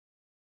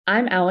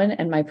I'm Alan,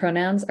 and my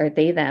pronouns are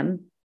they,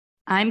 them.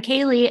 I'm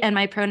Kaylee, and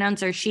my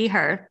pronouns are she,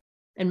 her.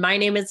 And my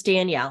name is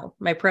Danielle.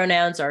 My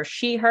pronouns are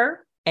she,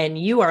 her, and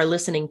you are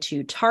listening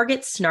to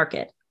Target Snark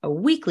It, a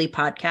weekly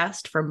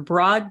podcast from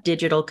Broad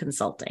Digital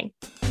Consulting.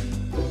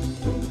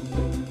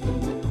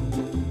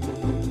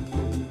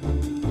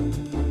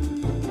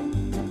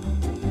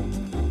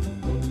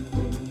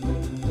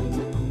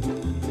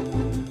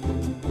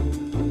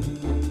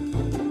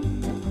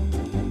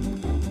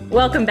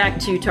 Welcome back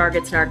to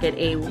Target Snark It,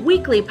 a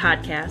weekly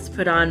podcast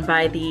put on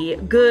by the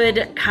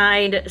good,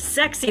 kind,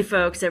 sexy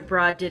folks at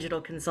Broad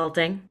Digital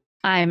Consulting.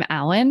 I'm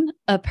Alan,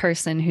 a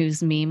person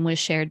whose meme was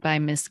shared by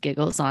Miss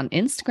Giggles on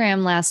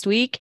Instagram last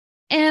week,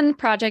 and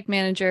project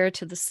manager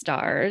to the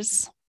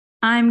stars.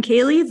 I'm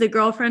Kaylee, the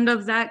girlfriend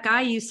of that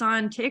guy you saw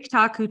on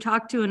TikTok who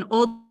talked to an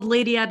old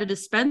lady at a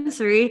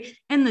dispensary,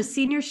 and the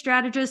senior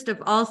strategist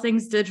of all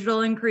things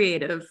digital and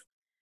creative.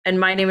 And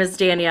my name is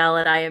Danielle,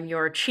 and I am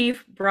your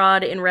chief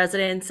broad in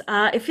residence.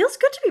 It feels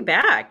good to be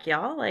back,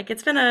 y'all.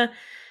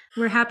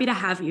 We're happy to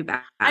have you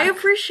back. I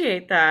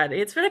appreciate that.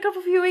 It's been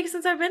a few weeks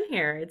since I've been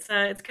here. It's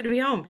good to be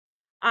home.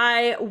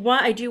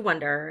 I do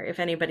wonder if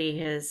anybody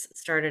has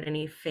started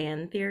any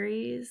fan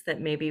theories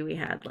that maybe we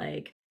had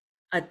like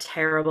a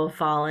terrible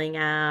falling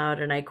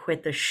out and I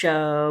quit the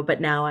show, but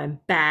now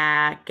I'm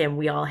back and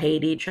we all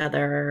hate each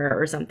other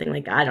or something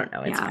like that. I don't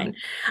know. It's fine.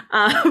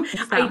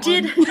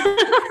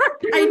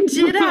 I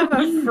did have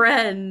a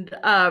friend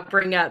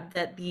bring up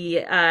that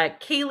the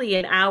Kaylee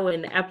and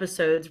Alan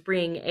episodes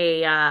bring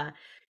a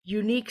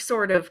unique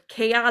sort of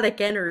chaotic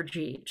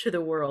energy to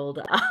the world.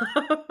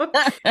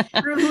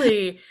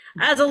 Truly,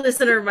 as a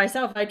listener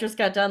myself, I just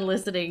got done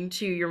listening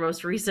to your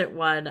most recent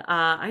one.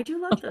 I do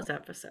love those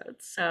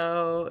episodes.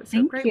 So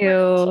Thank great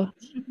you.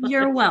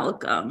 You're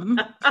welcome.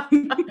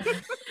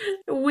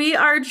 We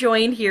are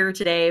joined here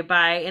today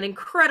by an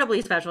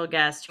incredibly special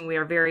guest whom we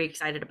are very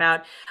excited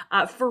about.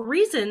 For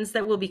reasons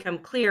that will become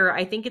clear,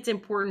 I think it's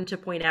important to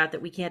point out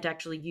that we can't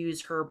actually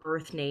use her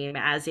birth name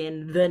as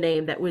in the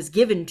name that was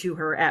given to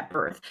her at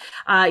birth.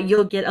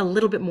 You'll get a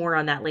little bit more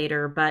on that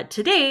later, but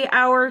today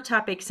our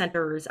topic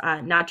centers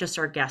not just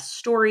our guest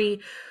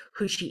story,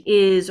 who she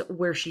is,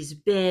 where she's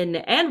been,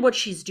 and what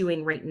she's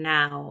doing right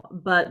now,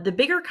 but the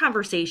bigger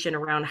conversation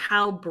around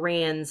how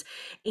brands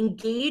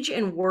engage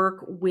and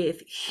work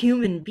with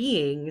human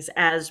beings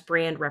as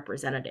brand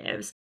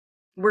representatives.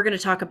 We're going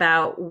to talk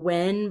about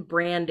when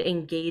brand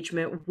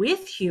engagement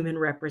with human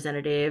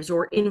representatives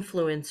or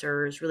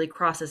influencers really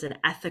crosses an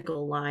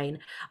ethical line,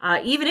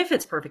 even if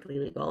it's perfectly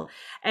legal.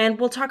 And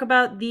we'll talk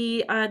about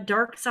the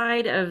dark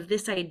side of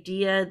this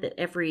idea that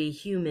every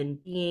human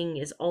being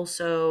is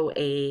also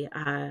a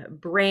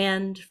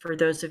brand. For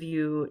those of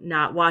you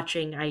not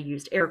watching, I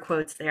used air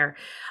quotes there.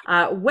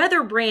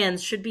 Whether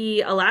brands should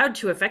be allowed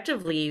to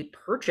effectively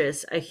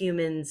purchase a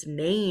human's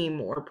name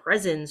or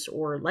presence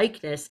or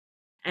likeness,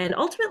 and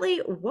ultimately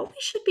what we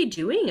should be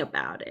doing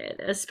about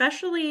it,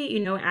 especially,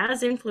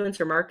 as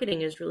influencer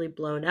marketing is really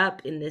blown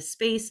up in this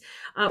space.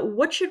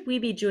 What should we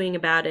be doing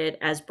about it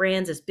as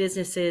brands, as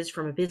businesses,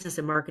 from a business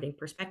and marketing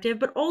perspective,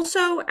 but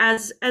also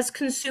as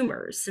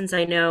consumers, since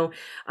I know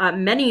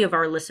many of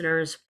our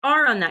listeners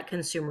are on that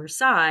consumer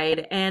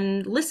side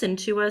and listen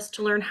to us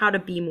to learn how to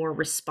be more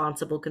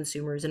responsible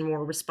consumers and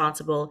more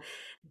responsible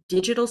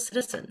digital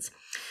citizens.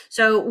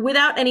 So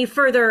without any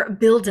further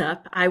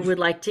buildup, I would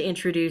like to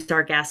introduce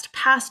our guest,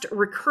 past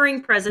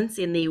recurring presence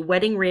in the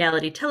wedding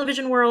reality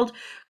television world,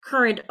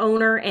 current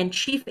owner and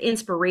chief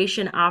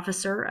inspiration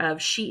officer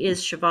of She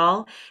Is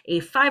Cheval,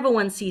 a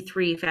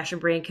 501c3 fashion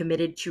brand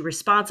committed to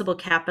responsible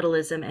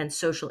capitalism and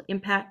social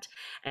impact,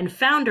 and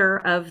founder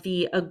of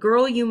the A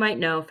Girl You Might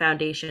Know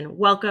Foundation.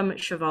 Welcome,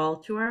 Cheval,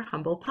 to our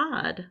humble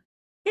pod.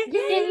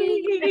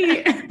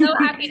 Yay! So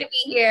happy to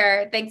be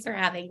here. Thanks for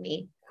having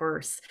me.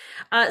 Course.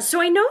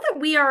 So I know that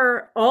we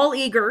are all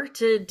eager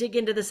to dig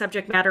into the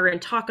subject matter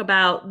and talk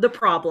about the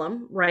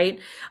problem,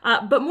 right?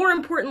 But more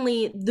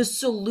importantly, the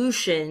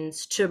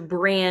solutions to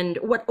brand,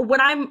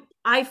 what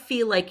I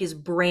feel like is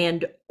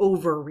brand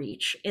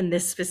overreach in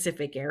this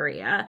specific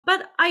area.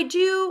 But I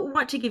do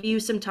want to give you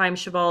some time,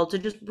 Cheval, to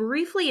just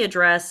briefly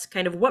address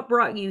kind of what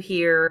brought you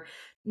here,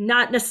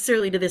 not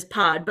necessarily to this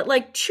pod, but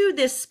like to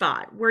this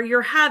spot where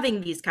you're having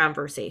these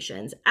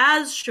conversations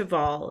as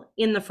Cheval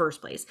in the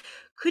first place.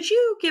 Could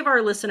you give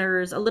our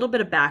listeners a little bit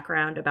of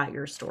background about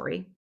your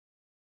story?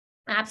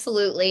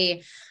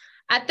 Absolutely.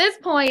 At this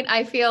point,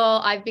 I feel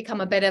I've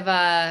become a bit of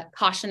a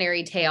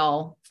cautionary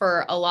tale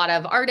for a lot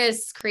of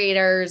artists,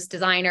 creators,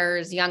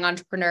 designers, young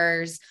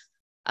entrepreneurs.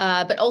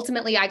 But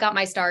ultimately, I got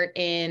my start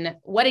in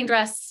wedding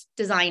dress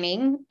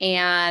designing,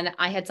 and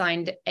I had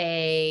signed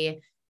an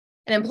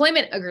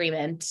employment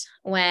agreement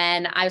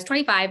when I was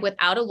 25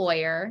 without a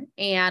lawyer.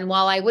 And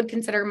while I would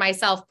consider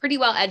myself pretty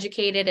well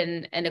educated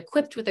and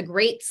equipped with a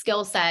great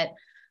skill set,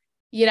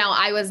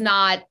 I was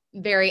not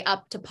very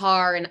up to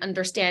par in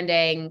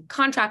understanding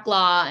contract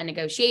law and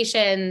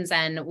negotiations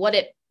and what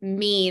it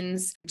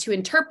means to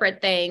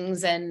interpret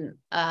things, and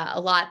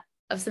a lot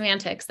of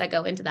semantics that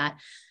go into that.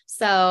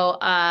 So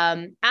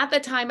at the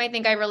time, I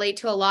think I relate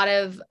to a lot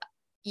of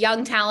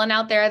young talent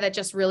out there that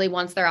just really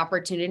wants their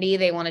opportunity.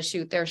 They want to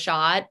shoot their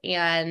shot.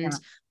 And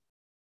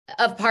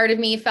a part of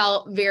me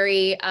felt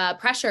very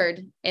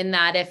pressured in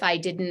that if I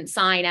didn't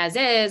sign as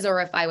is,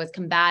 or if I was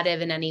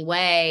combative in any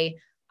way,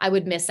 I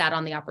would miss out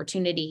on the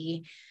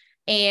opportunity.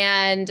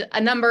 And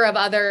a number of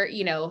other,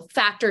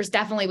 factors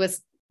definitely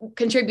was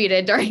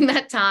contributed during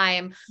that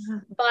time.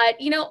 But,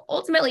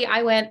 ultimately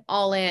I went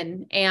all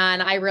in,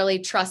 and I really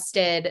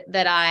trusted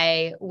that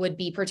I would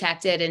be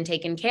protected and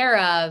taken care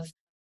of.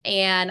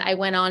 And I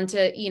went on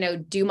to,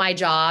 do my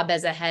job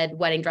as a head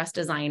wedding dress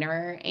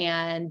designer.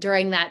 And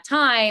during that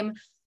time,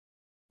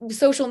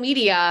 social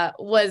media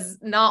was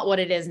not what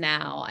it is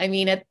now. I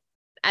mean, at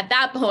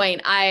that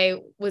point, I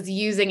was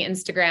using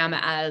Instagram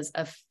as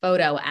a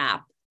photo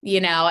app,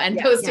 and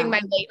posting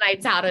my late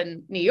nights out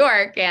in New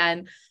York.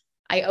 And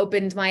I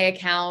opened my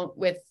account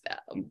with,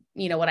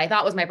 what I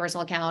thought was my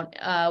personal account,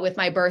 with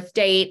my birth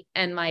date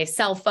and my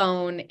cell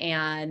phone,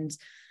 and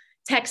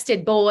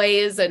texted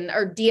boys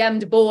or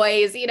DM'd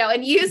boys,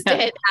 and used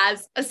it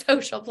as a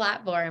social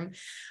platform.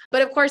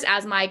 But of course,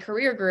 as my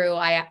career grew,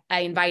 I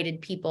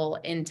invited people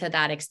into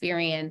that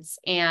experience,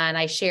 and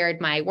I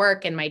shared my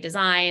work and my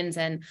designs,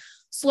 and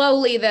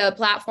slowly the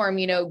platform,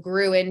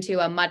 grew into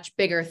a much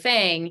bigger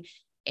thing.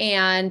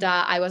 And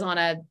I was on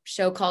a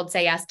show called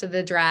Say Yes to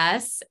the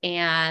Dress,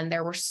 and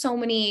there were so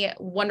many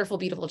wonderful,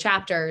 beautiful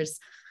chapters.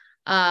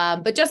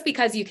 But just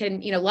because you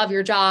can, love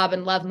your job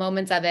and love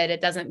moments of it,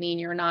 it doesn't mean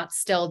you're not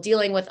still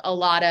dealing with a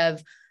lot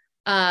of,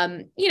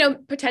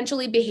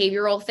 potentially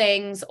behavioral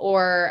things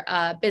or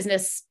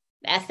business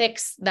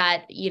ethics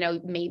that,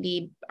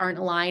 maybe aren't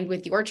aligned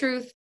with your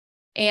truth.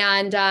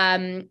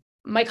 And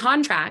my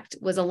contract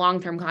was a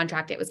long-term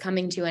contract. It was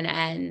coming to an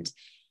end.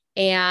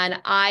 And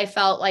I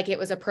felt like it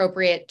was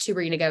appropriate to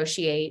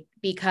renegotiate,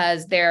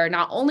 because there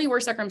not only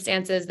were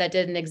circumstances that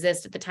didn't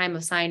exist at the time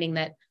of signing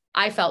that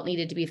I felt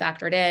needed to be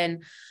factored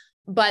in,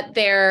 but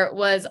there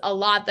was a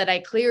lot that I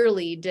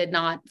clearly did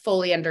not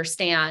fully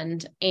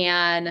understand.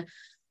 And,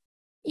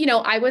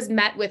 I was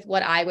met with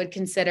what I would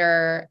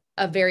consider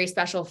a very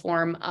special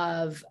form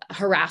of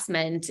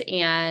harassment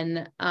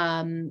and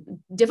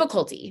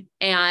difficulty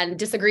and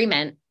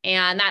disagreement.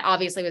 And that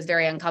obviously was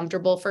very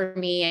uncomfortable for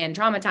me and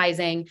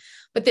traumatizing.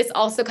 But this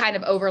also kind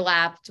of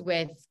overlapped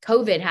with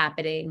COVID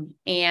happening.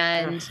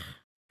 And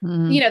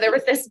there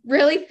was this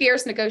really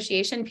fierce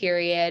negotiation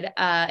period.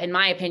 In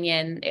my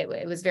opinion,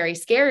 it was very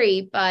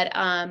scary, but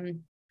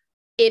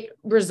it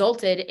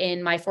resulted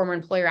in my former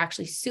employer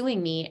actually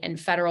suing me in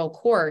federal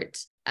court.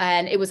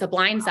 And it was a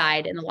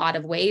blindside in a lot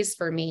of ways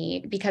for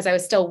me, because I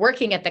was still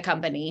working at the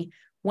company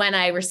when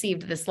I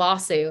received this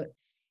lawsuit.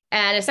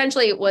 And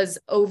essentially it was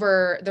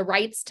over the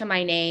rights to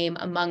my name,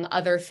 among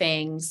other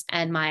things.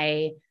 And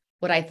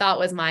what I thought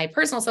was my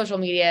personal social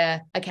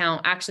media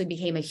account actually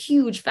became a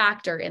huge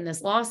factor in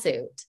this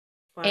lawsuit.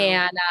 Wow.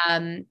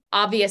 And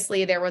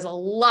obviously there was a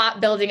lot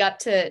building up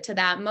to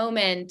that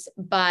moment,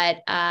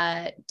 but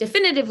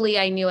definitively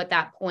I knew at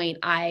that point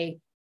I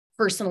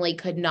personally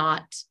could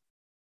not,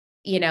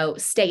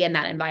 stay in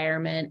that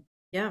environment.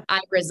 Yeah. I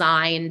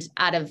resigned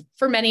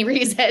for many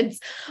reasons,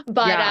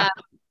 but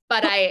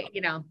I,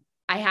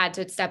 I had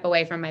to step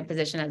away from my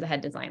position as a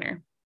head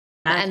designer.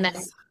 And then,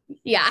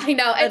 I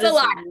know it's a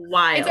lot.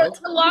 Wild.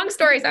 It's a long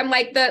story. So I'm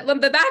like the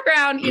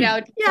background,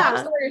 long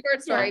story,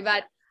 short story,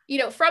 but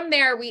from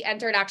there we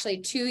entered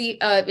actually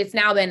it's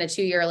now been a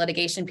 2-year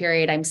litigation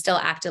period. I'm still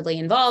actively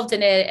involved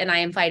in it, and I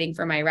am fighting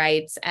for my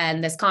rights.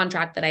 And this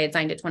contract that I had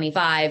signed at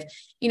 25,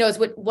 is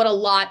what a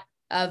lot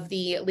of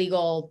the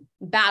legal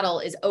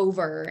battle is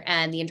over,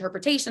 and the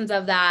interpretations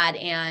of that.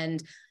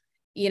 And,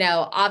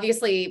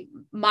 obviously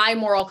my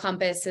moral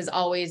compass has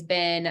always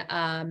been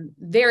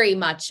very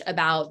much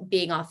about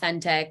being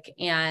authentic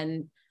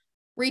and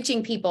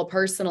reaching people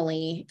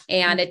personally.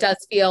 And it does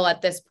feel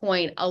at this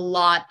point, a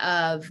lot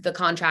of the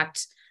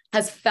contract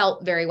has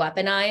felt very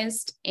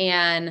weaponized.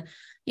 And,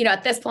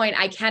 at this point,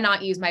 I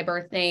cannot use my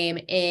birth name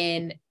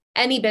in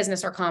any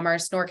business or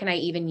commerce, nor can I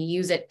even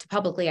use it to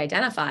publicly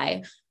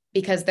identify,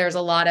 because there's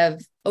a lot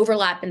of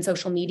overlap in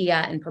social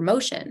media and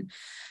promotion.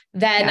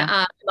 Then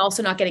I'm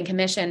also not getting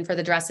commission for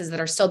the dresses that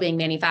are still being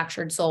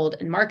manufactured, sold,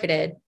 and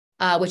marketed,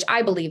 which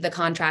I believe the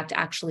contract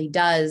actually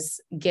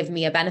does give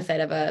me a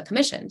benefit of a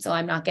commission. So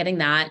I'm not getting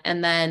that.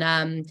 And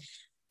then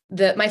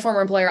my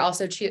former employer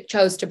also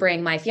chose to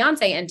bring my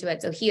fiance into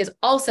it. So he is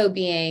also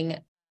being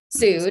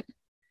sued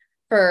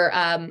for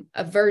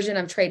a version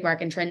of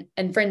trademark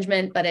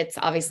infringement, but it's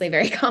obviously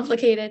very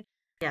complicated.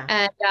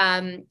 Yeah.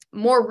 And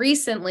more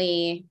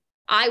recently,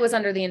 I was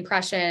under the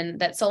impression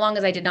that so long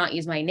as I did not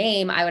use my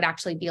name, I would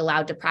actually be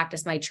allowed to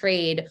practice my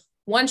trade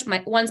once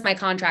my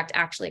contract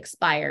actually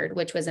expired,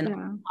 which was in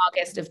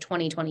August of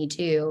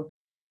 2022.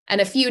 And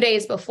a few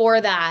days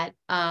before that,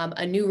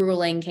 a new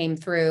ruling came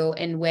through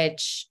in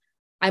which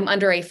I'm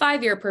under a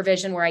 5-year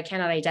provision where I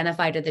cannot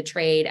identify to the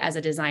trade as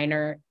a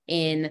designer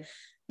in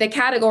the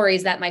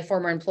categories that my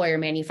former employer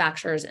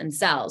manufactures and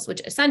sells,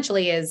 which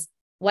essentially is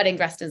wedding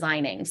dress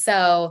designing.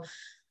 So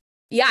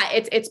yeah,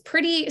 it's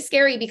pretty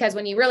scary because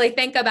when you really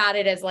think about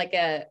it as like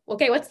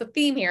okay, what's the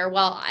theme here?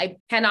 Well, I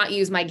cannot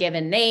use my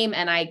given name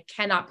and I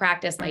cannot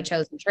practice my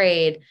chosen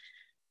trade.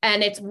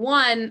 And it's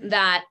one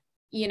that,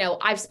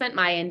 I've spent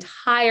my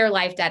entire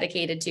life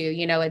dedicated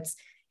to.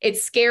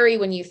 It's scary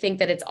when you think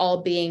that it's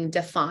all being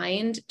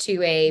defined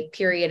to a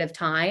period of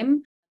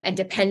time and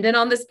dependent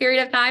on this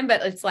period of time.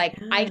 But it's like,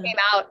 I came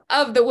out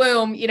of the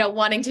womb,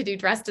 wanting to do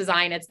dress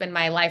design. It's been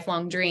my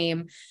lifelong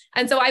dream.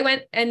 And so I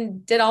went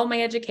and did all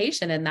my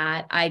education in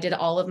that. I did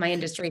all of my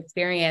industry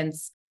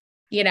experience,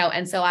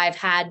 and so I've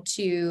had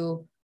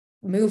to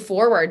move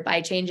forward by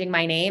changing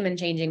my name and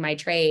changing my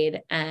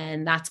trade.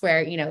 And that's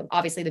where,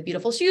 obviously the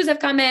beautiful shoes have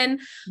come in.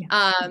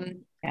 But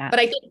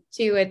I think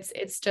too,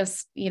 it's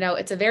just,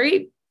 it's a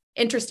very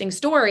interesting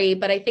story,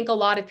 but I think a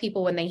lot of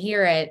people, when they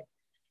hear it,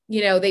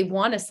 they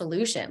want a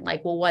solution.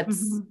 Like, well,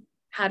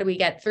 how do we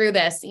get through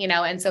this?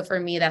 And so for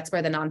me, that's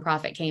where the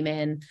nonprofit came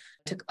in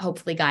to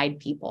hopefully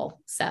guide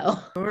people. So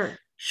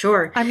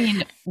Sure. I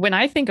mean, when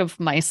I think of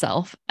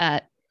myself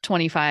at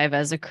 25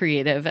 as a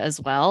creative as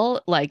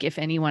well, like if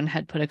anyone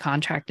had put a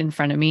contract in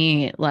front of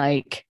me,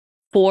 like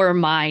for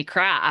my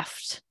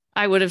craft,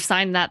 I would have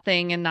signed that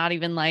thing and not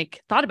even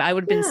like thought about it. I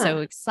would have been so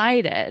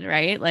excited,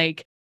 right?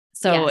 Like,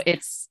 so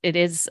it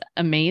is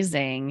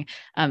amazing.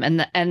 And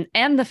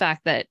the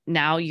fact that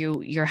now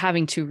you're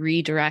having to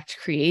redirect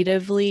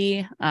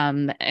creatively,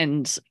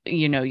 and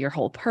your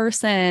whole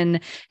person,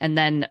 and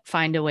then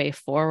find a way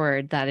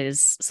forward that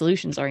is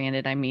solutions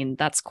oriented. I mean,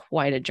 that's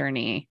quite a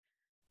journey.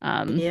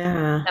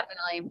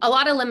 Definitely a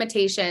lot of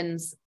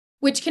limitations,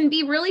 which can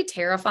be really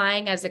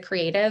terrifying as a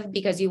creative,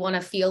 because you want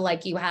to feel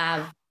like you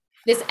have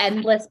this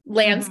endless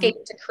landscape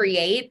to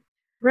create.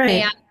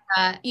 Right. And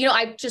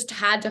I just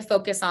had to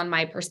focus on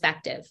my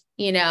perspective,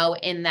 in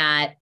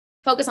that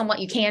focus on what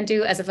you can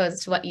do as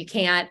opposed to what you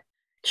can't,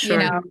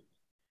 Sure.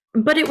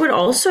 But it would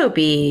also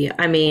be,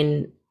 I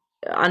mean,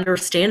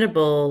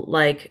 understandable,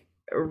 like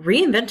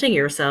reinventing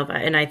yourself.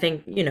 And I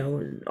think,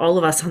 all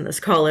of us on this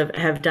call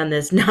have done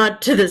this,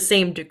 not to the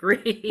same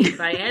degree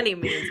by any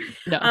means.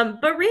 No.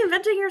 But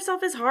reinventing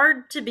yourself is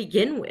hard to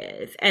begin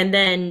with. And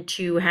then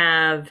to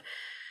have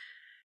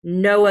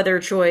no other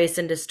choice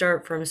and to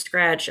start from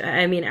scratch.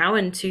 I mean,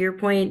 Alan, to your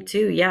point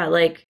too, yeah,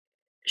 like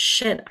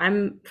shit,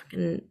 I'm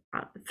fucking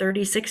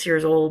 36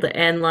 years old,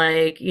 and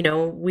like,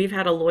 we've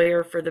had a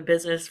lawyer for the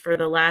business for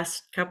the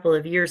last couple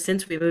of years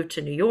since we moved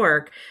to New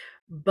York.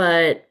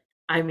 But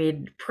I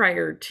mean,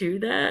 prior to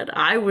that,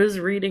 I was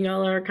reading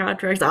all our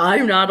contracts.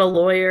 I'm not a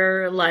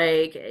lawyer,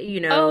 like, like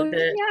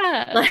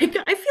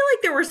I feel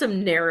like there were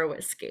some narrow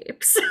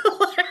escapes.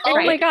 Oh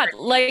my God.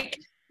 Like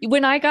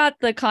when I got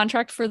the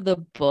contract for the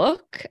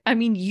book, I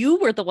mean, you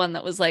were the one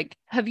that was like,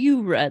 have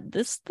you read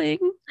this thing?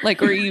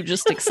 Like, or are you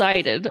just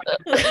excited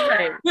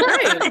right.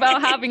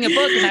 about having a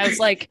book? And I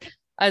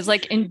was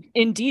like,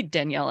 indeed,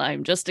 Danielle,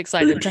 I'm just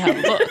excited to have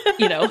a book,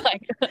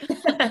 like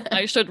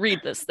I should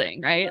read this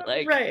thing. Right.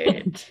 Like,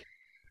 right.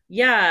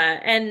 Yeah.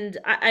 And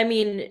I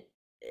mean,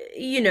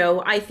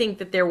 I think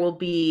that there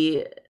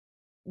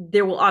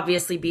will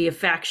obviously be a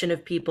faction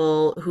of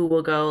people who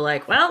will go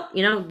like, well,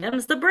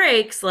 them's the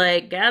breaks,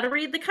 like, gotta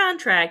read the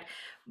contract.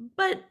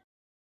 But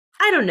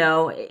I don't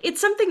know. It's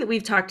something that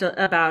we've talked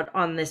about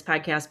on this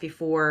podcast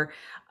before.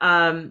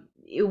 When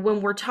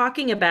we're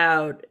talking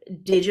about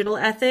digital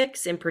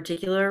ethics in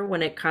particular,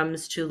 when it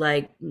comes to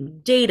like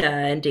data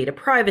and data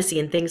privacy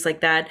and things like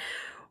that,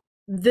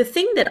 the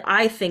thing that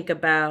I think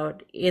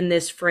about in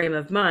this frame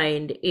of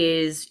mind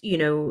is,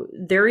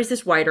 there is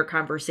this wider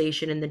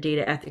conversation in the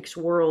data ethics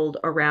world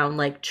around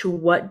like, to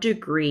what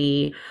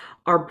degree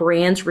are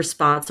brands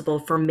responsible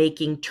for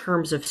making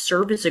terms of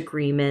service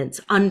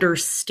agreements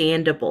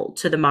understandable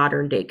to the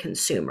modern day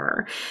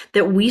consumer?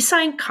 That we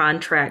sign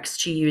contracts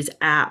to use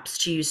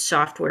apps, to use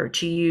software,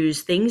 to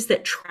use things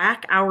that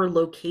track our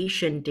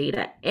location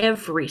data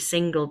every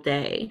single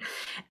day.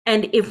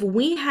 And if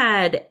we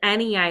had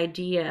any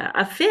idea,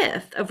 a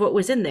fifth of what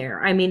was in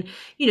there, I mean,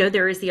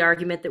 there is the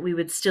argument that we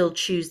would still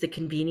choose the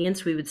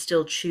convenience. We would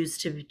still choose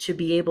to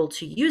be able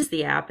to use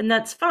the app, and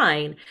that's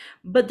fine.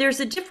 But there's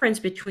a difference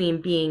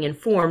between being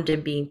informed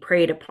and being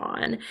preyed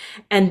upon.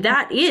 And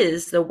that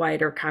is the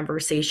wider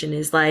conversation,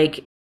 is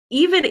like,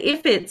 even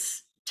if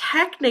it's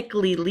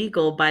technically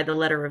legal by the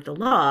letter of the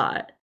law,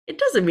 it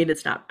doesn't mean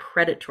it's not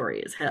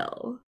predatory as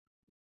hell.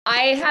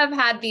 I have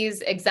had these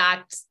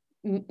exact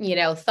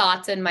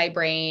thoughts in my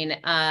brain,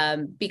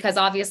 because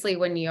obviously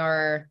when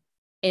you're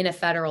in a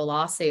federal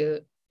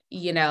lawsuit,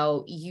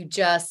 you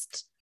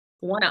just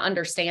want to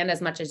understand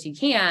as much as you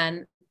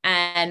can.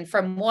 And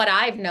from what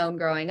I've known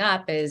growing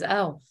up is,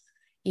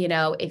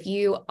 if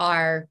you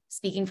are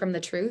speaking from the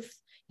truth,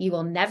 you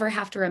will never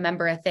have to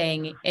remember a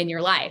thing in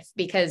your life,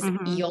 because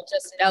you'll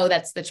just know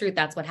that's the truth.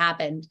 That's what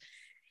happened.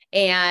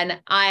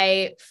 And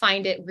I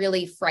find it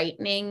really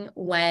frightening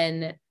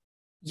when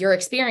your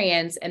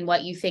experience and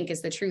what you think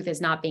is the truth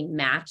is not being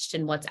matched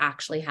in what's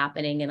actually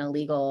happening in a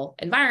legal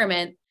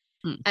environment.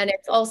 And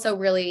it's also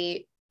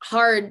really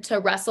hard to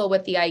wrestle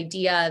with the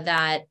idea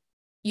that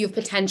you've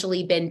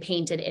potentially been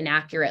painted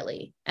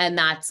inaccurately. And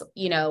that's,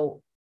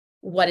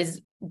 what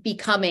is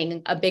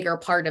becoming a bigger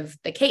part of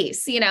the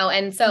case, you know?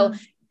 And so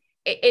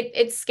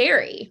it's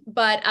scary,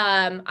 but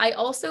I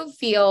also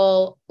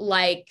feel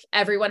like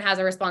everyone has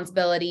a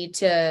responsibility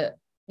to,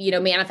 you know,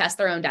 manifest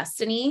their own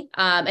destiny,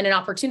 and an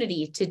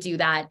opportunity to do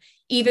that,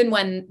 even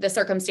when the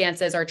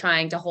circumstances are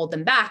trying to hold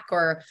them back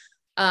or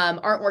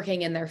aren't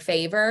working in their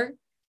favor.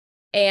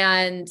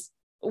 And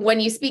when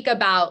you speak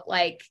about,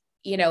 like,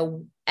 you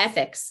know,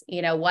 ethics,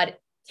 you know, what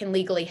can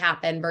legally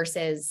happen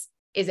versus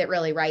is it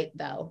really right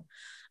though?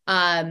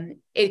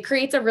 It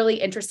creates a really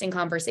interesting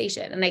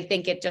conversation. And I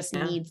think it just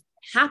needs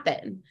to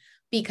happen,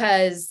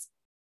 because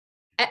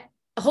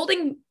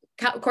holding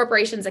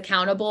corporations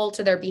accountable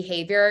to their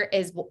behavior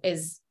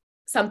is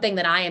something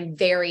that I am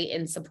very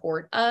in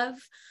support of.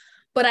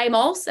 But I'm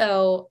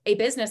also a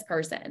business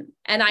person,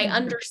 and I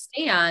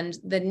understand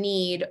the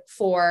need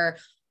for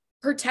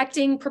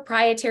protecting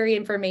proprietary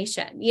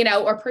information, you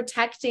know, or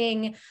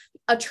protecting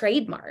a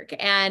trademark,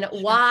 and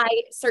why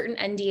certain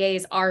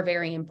NDAs are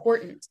very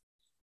important.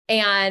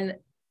 And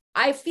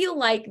I feel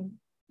like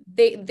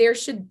there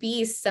should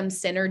be some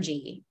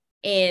synergy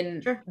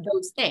in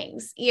those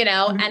things, you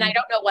know, and I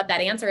don't know what that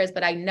answer is,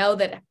 but I know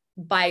that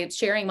by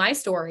sharing my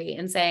story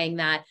and saying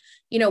that,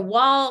 you know,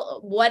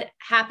 while what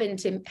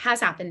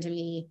has happened to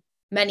me,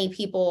 many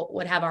people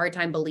would have a hard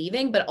time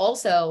believing, but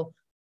also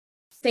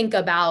think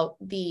about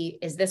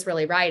is this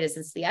really right? Is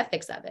this the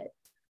ethics of it?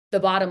 The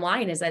bottom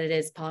line is that it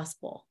is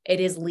possible. It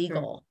is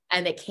legal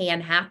and it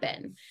can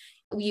happen.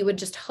 You would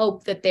just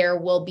hope that there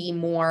will be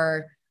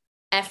more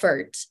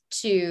effort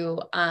to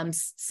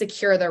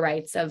secure the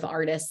rights of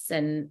artists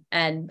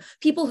and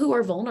people who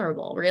are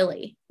vulnerable,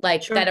 really,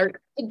 like could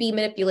be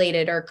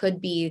manipulated or could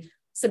be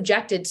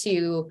subjected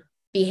to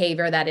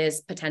behavior that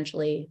is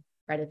potentially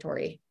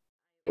predatory.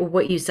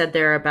 What you said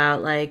there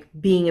about like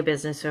being a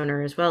business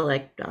owner as well,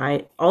 like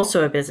I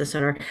also a business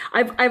owner.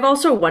 I've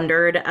also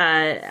wondered,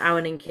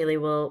 Alan and Kaylee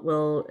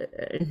will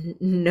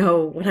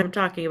know what I'm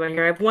talking about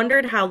here. I've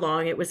wondered how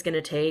long it was going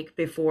to take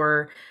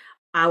before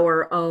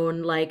our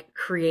own like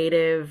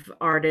creative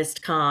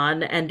artist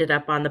con ended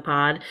up on the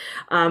pod.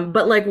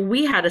 But like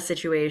we had a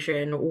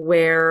situation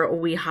where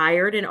we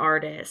hired an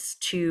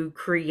artist to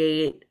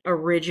create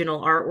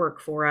original artwork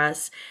for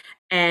us,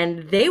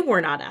 and they were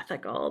not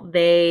ethical.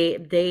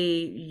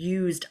 They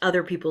used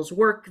other people's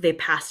work. They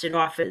passed it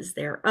off as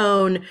their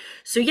own.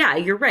 So yeah,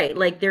 you're right.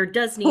 Like there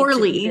does need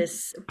to be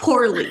this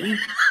poorly.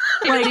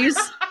 Like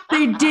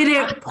they did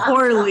it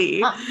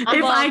poorly.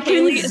 If I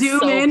can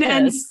zoom in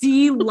and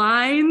see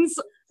lines,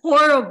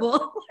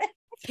 horrible.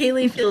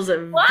 Kaylee feels it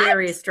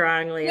very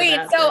strongly. Wait,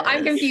 about so this.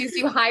 I'm confused.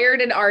 You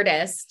hired an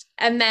artist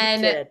and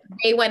then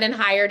they went and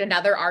hired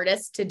another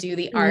artist to do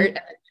the art and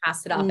then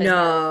passed it off.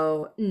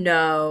 No.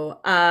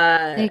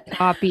 They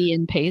copy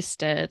and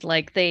pasted.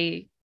 Like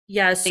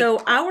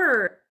so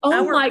our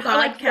God, like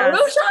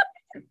Photoshop?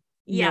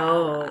 Yeah.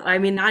 No, I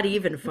mean, not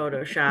even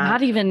Photoshop.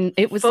 Not even,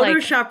 it was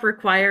Photoshop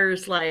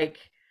requires like,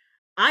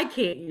 I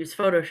can't use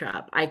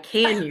Photoshop. I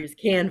can use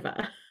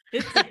Canva.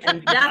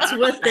 And that's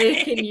what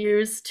they can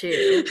use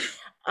too.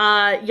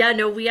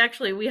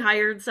 We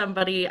hired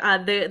somebody.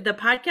 The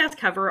podcast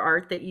cover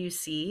art that you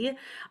see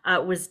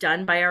was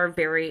done by our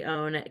very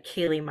own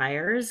Kaylee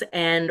Myers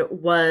and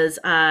was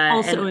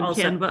also in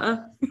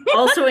Canva.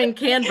 Also in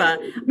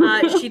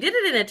Canva. She did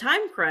it in a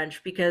time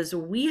crunch because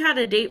we had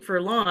a date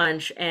for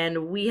launch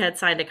and we had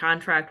signed a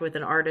contract with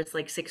an artist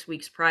like 6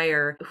 weeks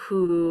prior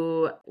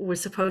who was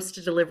supposed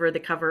to deliver the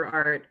cover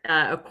art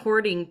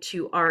according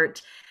to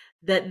art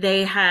that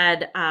they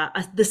had,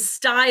 the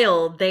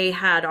style they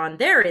had on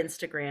their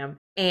Instagram.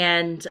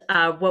 And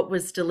what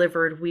was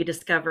delivered, we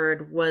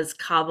discovered, was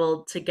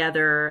cobbled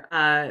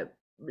together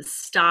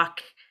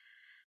stock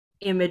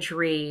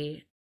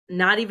imagery,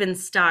 not even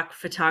stock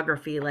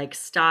photography, like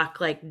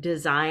stock like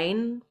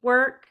design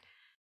work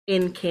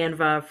in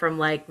Canva from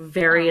like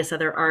various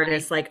other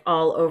artists, like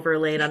all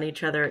overlaid on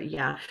each other.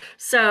 Yeah.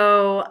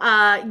 So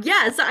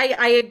yes,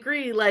 I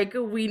agree. Like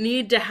we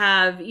need to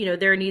have, you know,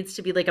 there needs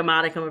to be like a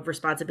modicum of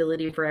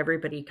responsibility for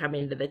everybody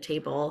coming to the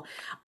table.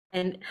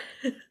 And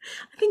I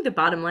think the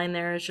bottom line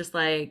there is just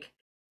like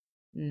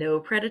no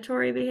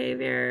predatory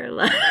behavior.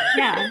 Like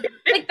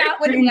that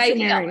would be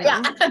ideal.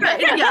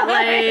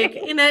 Like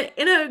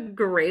in a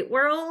great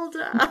world.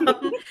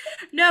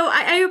 No,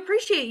 I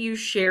appreciate you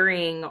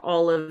sharing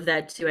all of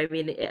that too. I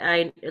mean,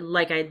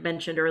 like I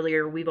mentioned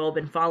earlier, we've all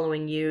been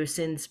following you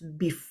since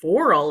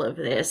before all of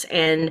this,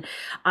 and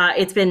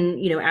it's been,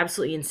 you know,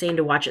 absolutely insane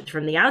to watch it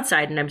from the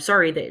outside. And I'm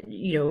sorry that,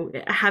 you know,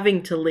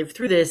 having to live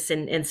through this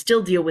and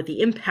still deal with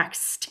the impacts,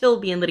 still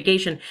be in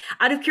litigation.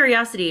 Out of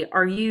curiosity,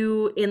 are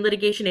you in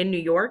litigation in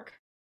New York?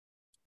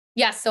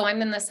 Yes, so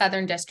I'm in the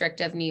Southern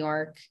District of New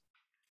York.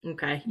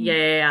 Okay.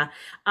 Yeah.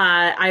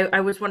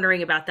 I was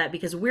wondering about that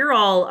because we're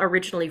all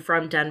originally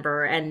from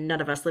Denver and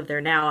none of us live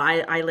there now.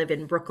 I live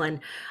in Brooklyn,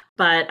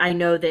 but I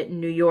know that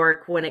New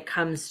York, when it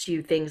comes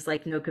to things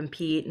like no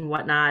compete and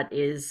whatnot,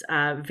 is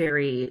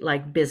very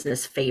like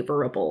business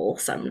favorable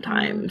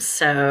sometimes.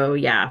 So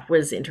yeah,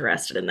 was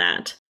interested in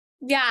that.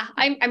 Yeah,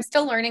 I'm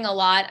still learning a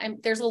lot.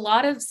 There's a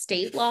lot of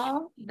state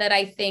law that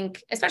I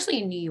think, especially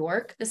in New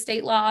York, the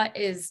state law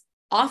is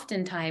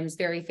oftentimes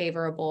very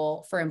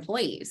favorable for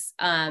employees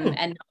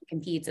and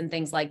competes and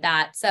things like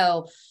that.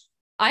 So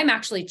I'm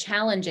actually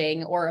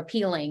challenging or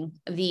appealing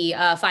the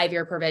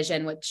 5-year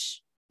provision,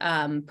 which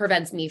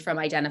prevents me from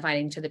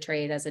identifying to the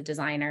trade as a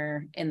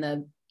designer in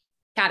the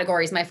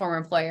categories my former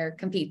employer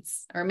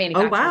competes or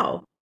manufactures. Oh,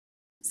 wow.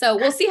 So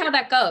we'll see how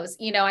that goes.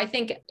 I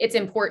think it's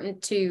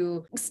important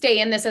to stay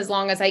in this as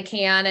long as I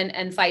can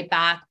and fight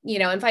back,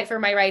 and fight for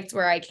my rights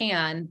where I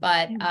can,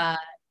 but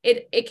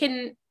it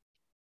can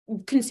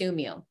consume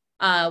you.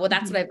 Well,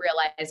 that's what I've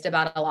realized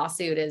about a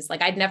lawsuit is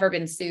like, I'd never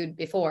been sued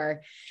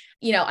before.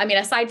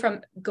 Aside from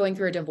going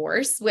through a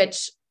divorce,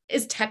 which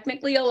is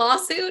technically a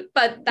lawsuit,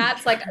 but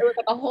that's like, it was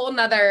like a whole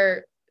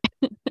nother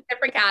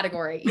different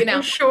category,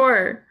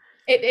 Sure.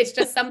 It's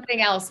just something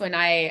else when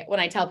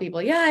I tell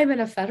people, yeah, I'm in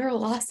a federal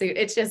lawsuit.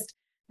 It's just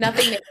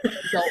nothing makes me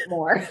adult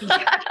more.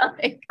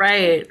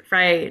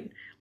 Right.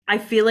 I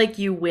feel like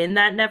you win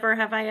that never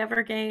have I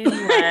ever game.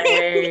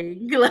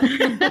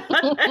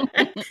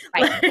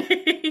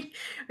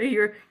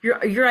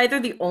 You're either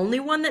the only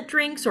one that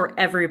drinks or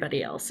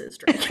everybody else is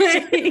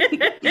drinking.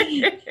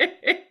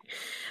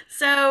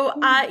 So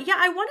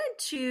I wanted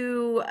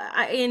to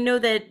I know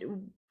that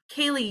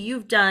Kaylee,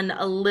 you've done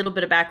a little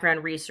bit of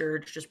background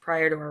research just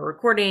prior to our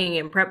recording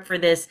and prep for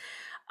this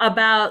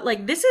about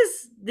like this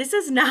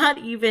is not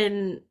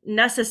even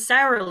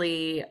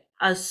necessarily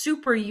a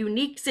super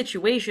unique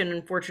situation.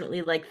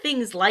 Unfortunately, like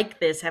things like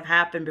this have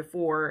happened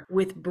before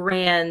with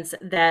brands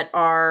that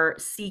are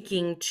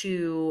seeking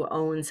to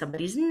own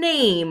somebody's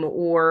name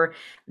or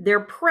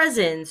their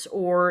presence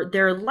or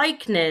their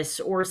likeness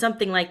or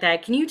something like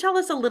that. Can you tell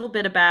us a little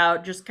bit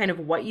about just kind of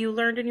what you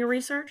learned in your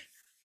research?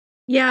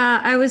 Yeah,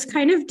 I was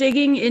kind of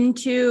digging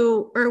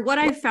into, or what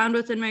I found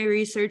within my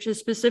research is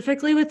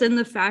specifically within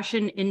the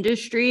fashion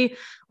industry,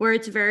 where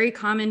it's very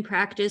common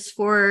practice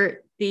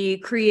for the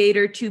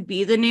creator to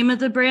be the name of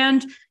the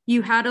brand.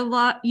 You have a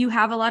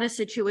lot of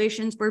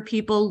situations where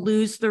people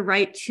lose the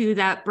right to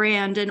that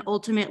brand and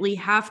ultimately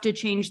have to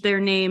change their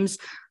names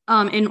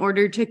in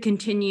order to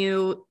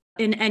continue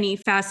in any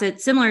facet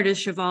similar to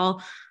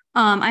Cheval.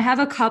 I have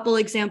a couple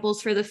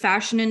examples for the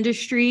fashion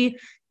industry.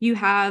 You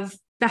have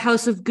the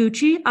House of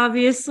Gucci,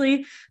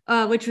 obviously,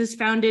 which was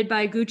founded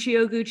by Gucci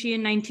Gucci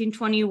in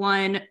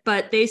 1921,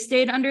 but they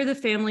stayed under the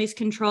family's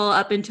control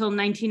up until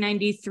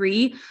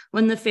 1993,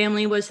 when the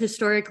family was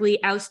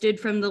historically ousted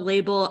from the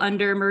label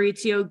under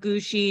Maurizio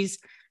Gucci's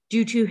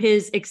due to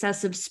his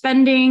excessive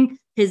spending,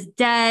 his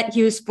debt.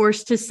 He was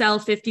forced to sell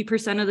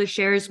 50% of the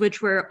shares,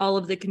 which were all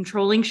of the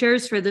controlling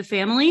shares for the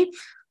family.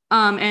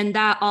 And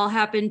that all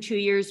happened 2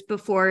 years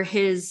before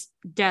his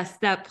death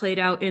that played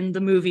out in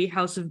the movie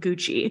House of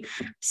Gucci.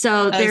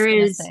 So there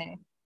is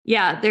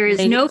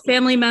no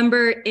family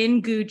member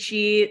in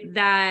Gucci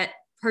that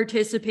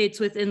participates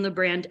within the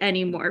brand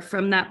anymore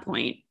from that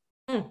point.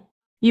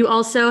 You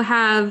also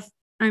have,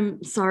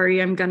 I'm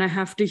sorry, I'm going to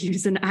have to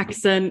use an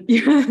accent.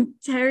 You have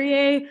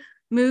Thierry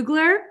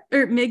Mugler.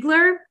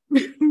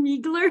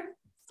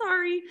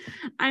 Sorry,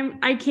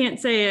 I can't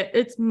say it.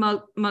 It's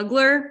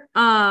Mugler.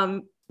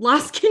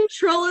 Lost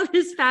control of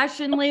his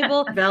fashion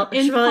label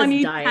in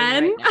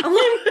 2010.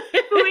 Right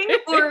doing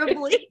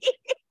horribly.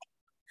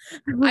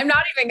 I'm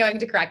not even going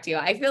to correct you.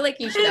 I feel like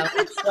you should know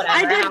whatever.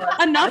 I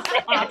did enough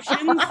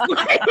options.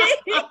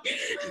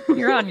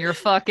 You're on your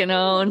fucking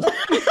own.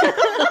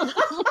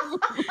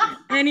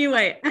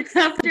 Anyway,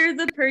 after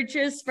the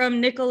purchase from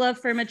Nicola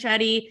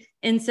Fermachetti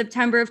in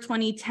September of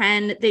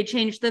 2010, they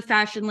changed the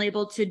fashion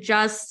label to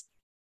just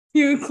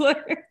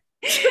Mugler.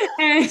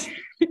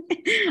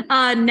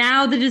 And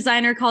now the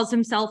designer calls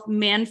himself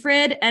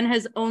Manfred and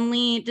has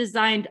only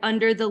designed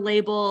under the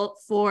label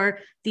for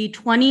the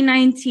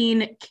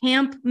 2019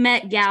 Camp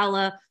Met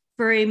Gala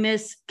for a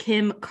Miss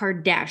Kim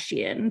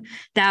Kardashian.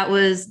 That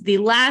was the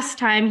last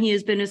time he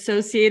has been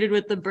associated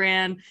with the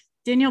brand.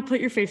 Danielle, put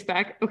your face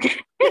back. Okay.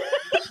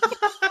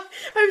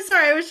 I'm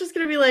sorry. I was just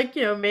going to be like,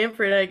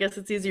 Manfred, I guess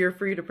it's easier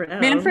for you to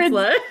pronounce. Manfred,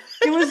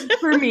 it was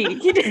for me.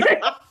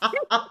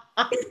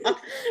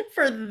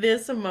 For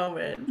this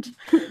moment.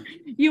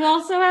 You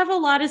also have a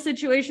lot of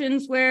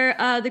situations where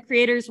the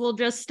creators will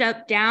just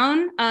step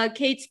down.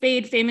 Kate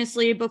Spade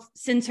famously,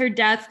 since her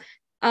death,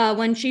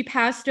 when she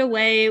passed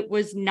away,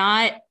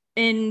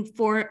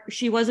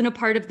 she wasn't a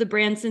part of the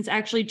brand since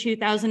actually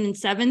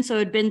 2007. So it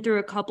had been through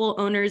a couple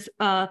owners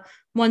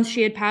once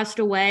she had passed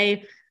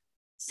away.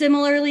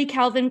 Similarly,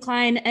 Calvin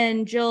Klein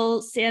and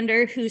Jill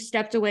Sander, who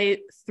stepped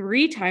away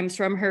 3 times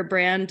from her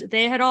brand,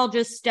 they had all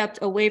just stepped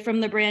away from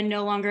the brand,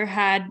 no longer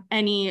had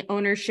any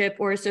ownership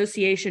or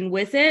association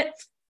with it.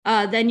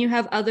 Then you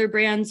have other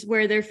brands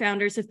where their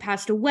founders have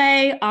passed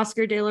away,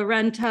 Oscar de la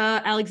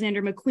Renta,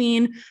 Alexander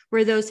McQueen,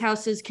 where those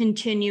houses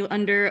continue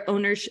under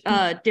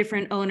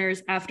different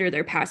owners after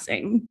their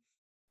passing.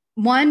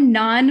 One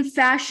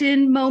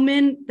non-fashion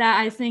moment that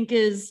I think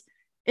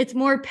it's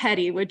more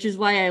petty, which is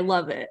why I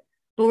love it.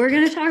 But we're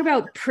going to talk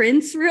about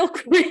Prince real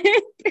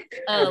quick.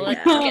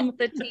 Let's get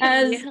the tea.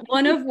 As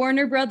one of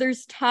Warner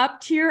Brothers'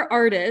 top tier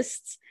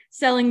artists,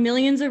 selling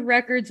millions of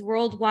records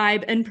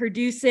worldwide and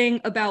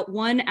producing about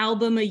one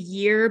album a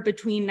year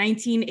between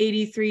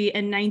 1983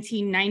 and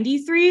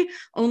 1993.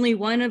 Only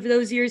one of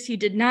those years he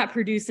did not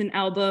produce an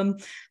album.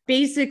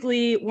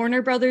 Basically,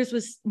 Warner Brothers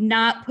was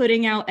not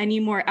putting out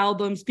any more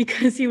albums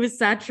because he was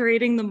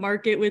saturating the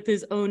market with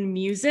his own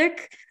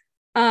music.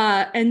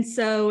 And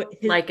so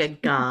like a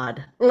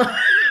god.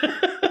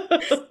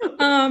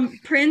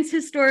 Prince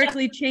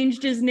historically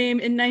changed his name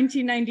in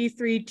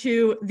 1993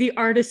 to the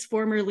artist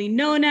formerly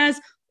known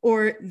as,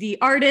 or the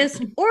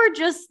artist, or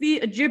just the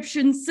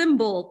Egyptian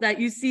symbol that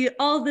you see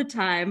all the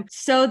time,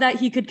 so that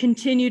he could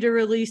continue to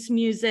release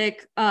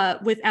music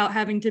without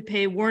having to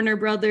pay Warner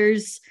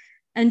Brothers,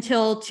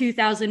 until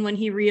 2000 when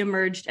he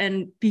reemerged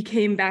and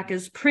became back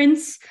as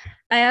Prince.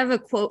 I have a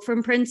quote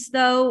from Prince,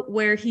 though,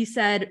 where he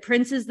said,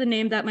 "Prince is the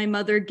name that my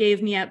mother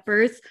gave me at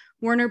birth.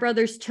 Warner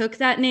Brothers took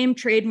that name,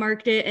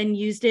 trademarked it, and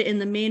used it in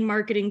the main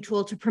marketing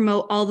tool to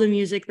promote all the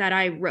music that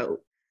I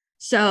wrote."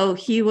 So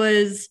he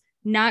was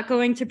not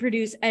going to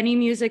produce any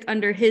music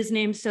under his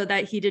name so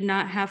that he did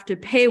not have to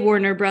pay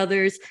Warner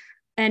Brothers.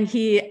 And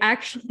he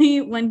actually,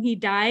 when he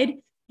died,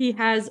 he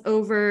has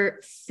over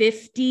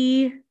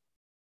 50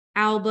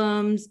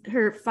 albums,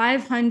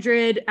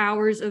 500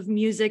 hours of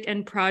music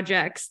and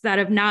projects that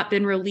have not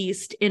been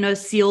released in a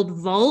sealed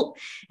vault,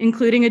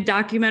 including a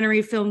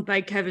documentary filmed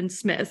by Kevin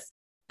Smith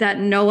that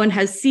no one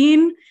has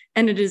seen.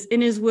 And it is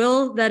in his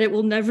will that it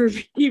will never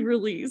be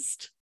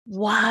released.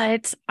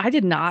 What? I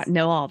did not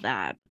know all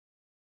that.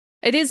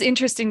 It is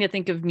interesting to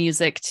think of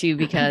music too,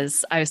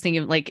 because I was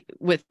thinking like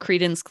with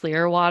Creedence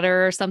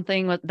Clearwater or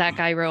something, that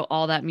guy wrote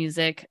all that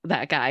music.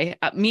 That guy,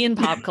 me and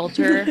pop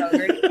culture.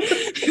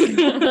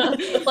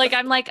 Like,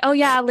 I'm like, oh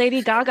yeah,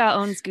 Lady Gaga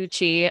owns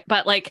Gucci,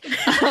 but like,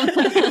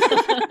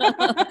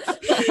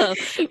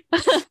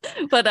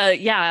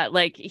 yeah,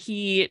 like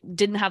he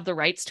didn't have the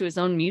rights to his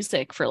own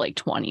music for like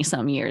 20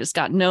 some years,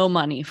 got no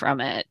money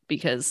from it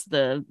because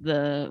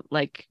the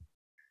like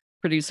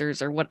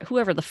producers or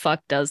whoever the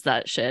fuck does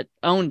that shit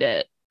owned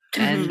it.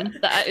 And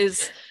that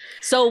is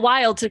so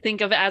wild to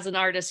think of as an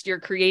artist, your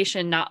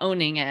creation not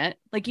owning it.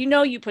 Like,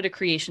 you put a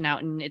creation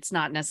out and it's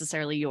not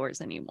necessarily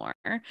yours anymore.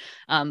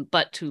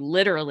 But to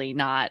literally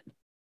not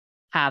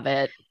have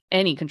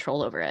any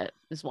control over it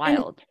is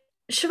wild.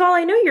 And Cheval,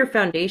 I know your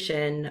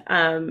foundation,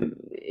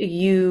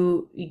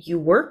 you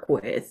work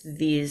with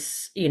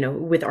these,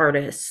 with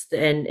artists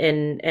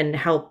and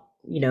help,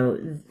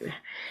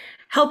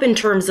 help in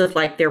terms of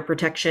like their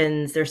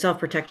protections, their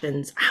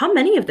self-protections. How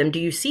many of them do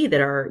you see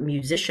that are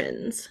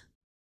musicians?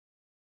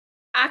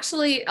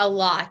 Actually, a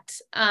lot.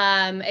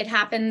 It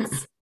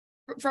happens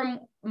from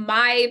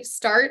my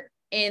start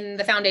in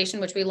the foundation,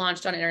 which we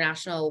launched on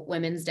International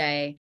Women's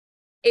Day.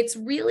 It's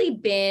really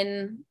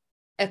been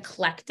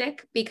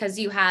eclectic because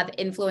you have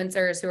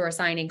influencers who are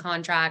signing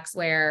contracts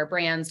where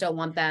brands don't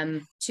want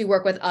them to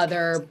work with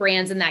other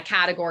brands in that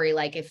category.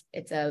 Like if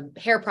it's a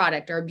hair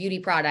product or a beauty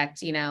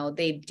product,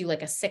 they do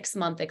like a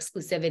 6-month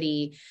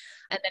exclusivity.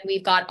 And then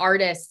we've got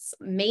artists,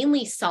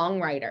 mainly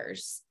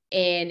songwriters,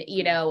 in,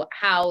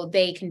 how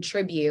they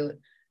contribute,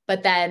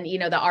 but then,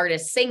 the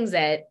artist sings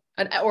it,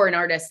 or an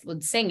artist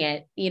would sing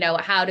it,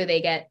 how do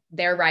they get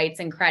their rights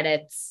and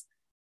credits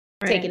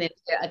taken into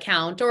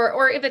account,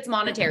 or if it's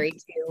monetary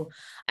too.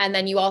 And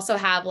then you also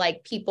have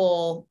like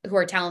people who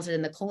are talented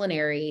in the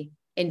culinary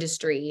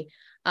industry,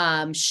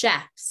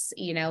 chefs,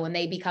 when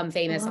they become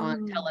famous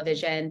on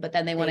television, but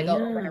then they want to go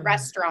open a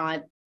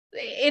restaurant.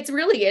 It's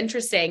really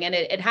interesting. And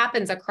it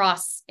happens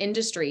across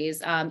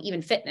industries,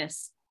 even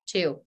fitness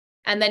too.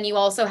 And then you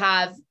also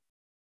have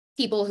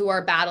people who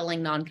are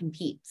battling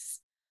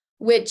non-competes,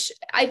 which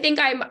I think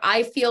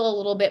I feel a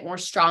little bit more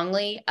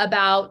strongly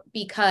about,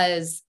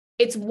 because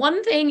it's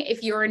one thing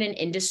if you're in an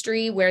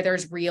industry where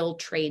there's real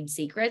trade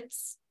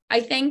secrets, I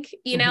think,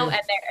 and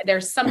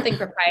there's something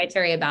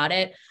proprietary about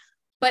it.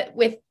 But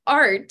with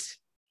art,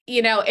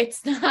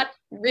 it's not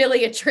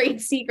really a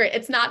trade secret.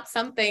 It's not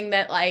something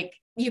that like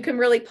you can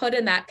really put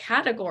in that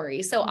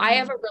category. So I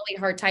have a really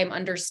hard time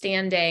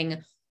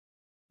understanding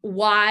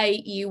why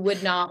you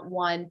would not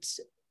want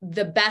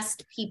the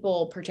best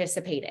people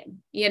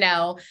participating,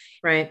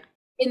 Right.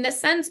 In the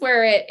sense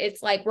where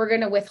it's like, we're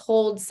going to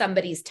withhold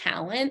somebody's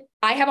talent.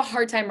 I have a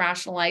hard time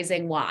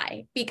rationalizing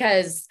why,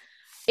 because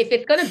if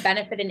it's going to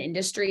benefit an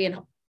industry and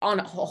on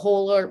a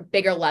whole or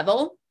bigger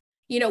level,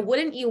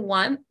 wouldn't you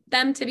want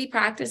them to be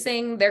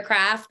practicing their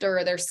craft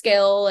or their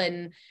skill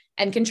and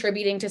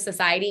contributing to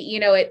society?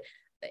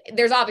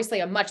 There's obviously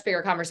a much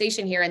bigger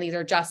conversation here, and these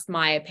are just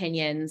my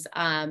opinions,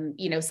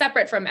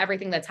 separate from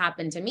everything that's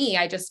happened to me.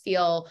 I just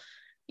feel,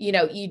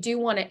 you do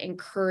want to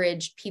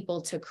encourage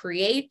people to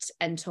create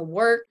and to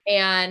work.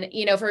 And,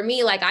 for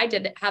me, like I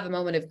did have a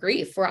moment of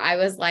grief where I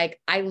was like,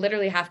 I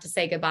literally have to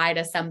say goodbye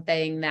to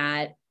something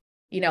that,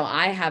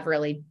 I have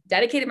really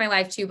dedicated my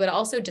life to, but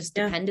also just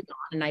depended on,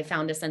 and I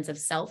found a sense of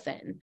self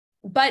in.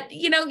 but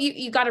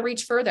you got to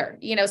reach further,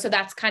 so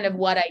that's kind of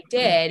what I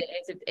did.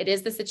 It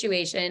is the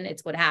situation.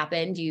 It's what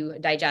happened. You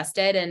digest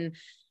it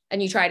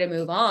and you try to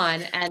move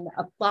on and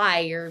apply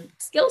your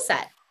skill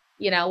set.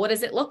 What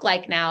does it look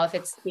like now if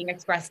it's being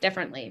expressed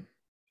differently?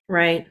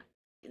 Right.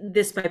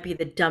 This might be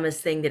the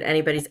dumbest thing that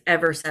anybody's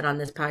ever said on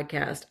this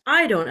podcast.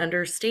 I don't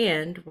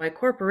understand why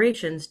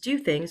corporations do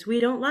things we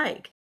don't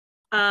like.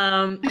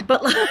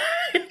 But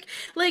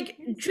like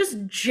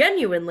just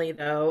genuinely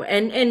though,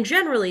 and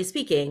generally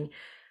speaking,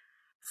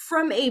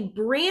 from a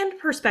brand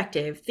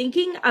perspective,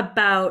 thinking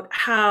about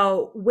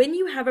how when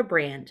you have a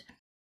brand,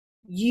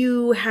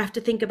 you have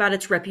to think about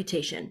its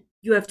reputation.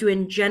 You have to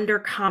engender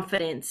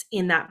confidence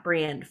in that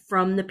brand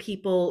from the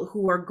people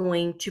who are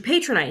going to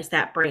patronize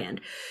that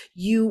brand.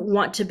 You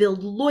want to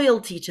build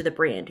loyalty to the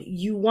brand.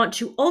 You want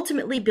to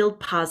ultimately build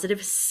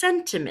positive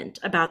sentiment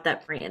about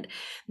that brand.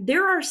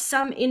 There are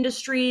some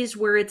industries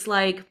where it's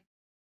like,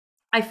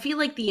 I feel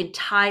like the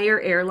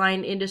entire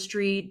airline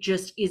industry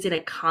just is in a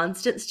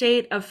constant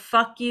state of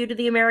fuck you to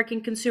the American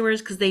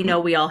consumers because they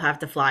know we all have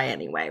to fly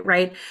anyway,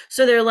 right?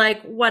 So they're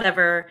like,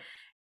 whatever.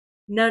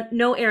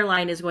 No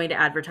airline is going to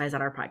advertise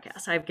on our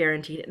podcast. I've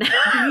guaranteed it now.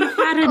 You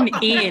had an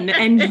in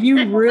and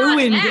you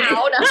ruined it.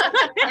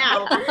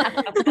 Now.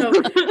 So,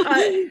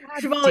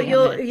 Cheval,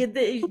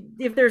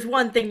 if there's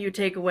one thing you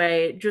take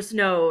away, just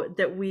know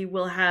that we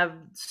will have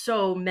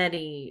so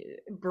many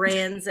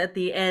brands at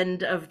the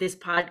end of this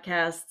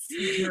podcast's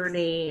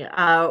journey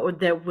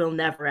that will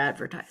never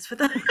advertise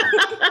with us.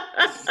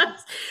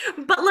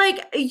 But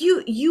like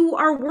you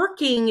are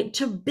working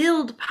to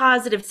build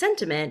positive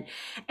sentiment.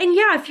 And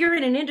yeah, if you're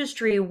in an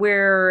industry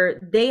where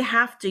they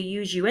have to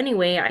use you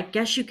anyway, I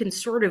guess you can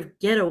sort of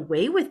get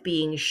away with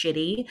being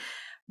shitty.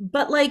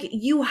 But like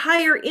you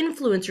hire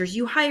influencers,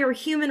 you hire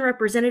human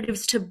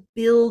representatives to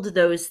build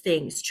those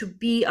things, to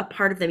be a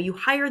part of them. You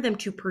hire them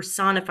to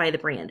personify the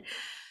brand.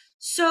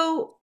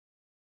 So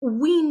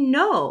we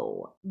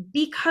know,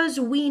 because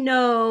we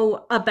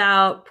know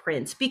about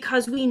Prince,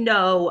 because we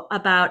know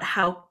about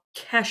how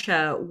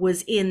Kesha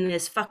was in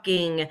this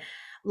fucking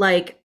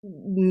like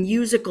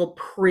musical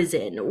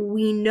prison.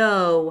 We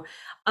know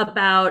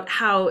about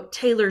how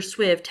Taylor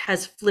Swift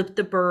has flipped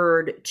the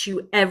bird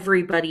to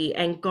everybody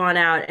and gone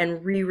out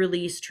and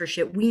re-released her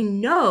shit. We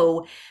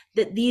know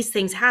that these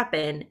things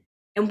happen.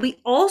 And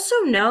we also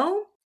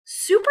know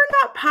super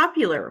not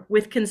popular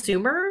with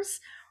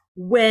consumers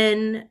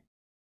when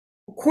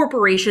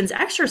corporations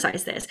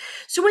exercise this.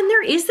 So when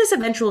there is this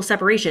eventual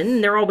separation,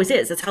 and there always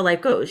is, that's how life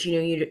goes,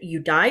 you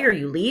die or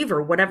you leave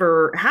or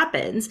whatever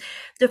happens,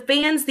 the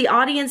fans, the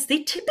audience,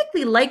 they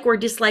typically like or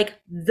dislike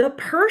the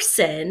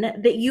person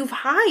that you've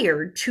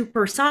hired to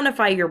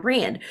personify your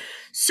brand.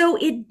 So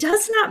it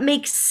does not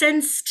make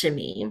sense to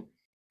me,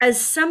 as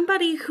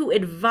somebody who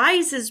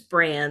advises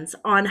brands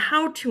on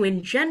how to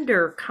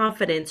engender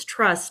confidence,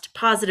 trust,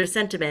 positive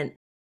sentiment,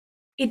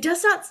 it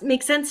does not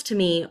make sense to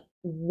me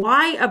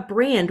why a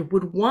brand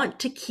would want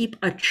to keep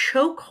a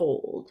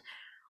chokehold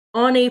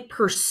on a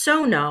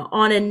persona,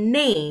 on a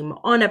name,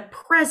 on a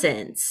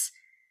presence.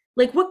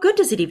 Like, what good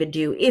does it even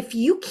do if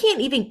you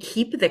can't even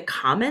keep the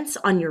comments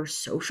on your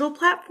social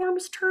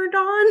platforms turned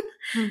on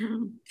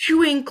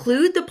to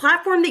include the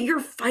platform that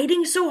you're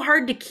fighting so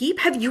hard to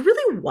keep? Have you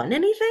really won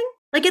anything?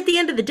 Like, at the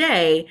end of the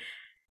day,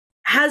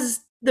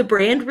 has the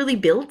brand really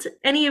built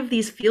any of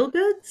these feel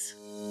goods?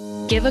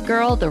 Give a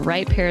girl the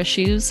right pair of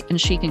shoes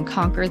and she can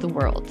conquer the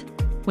world.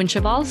 When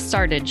Cheval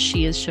started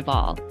She Is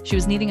Cheval, she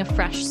was needing a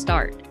fresh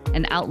start,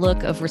 an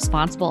outlook of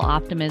responsible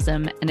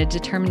optimism, and a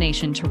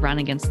determination to run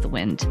against the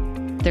wind.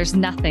 There's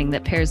nothing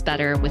that pairs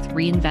better with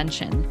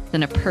reinvention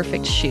than a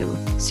perfect shoe,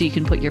 so you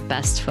can put your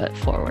best foot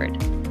forward.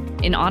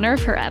 In honor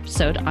of her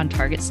episode on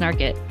Target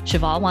Snark It,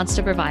 Cheval wants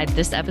to provide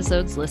this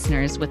episode's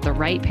listeners with the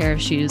right pair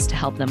of shoes to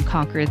help them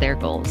conquer their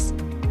goals.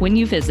 When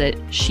you visit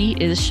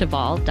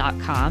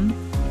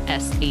sheischeval.com,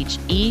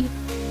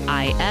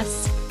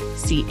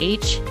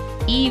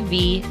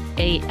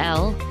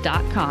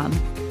 SHEISCHEVAL.com,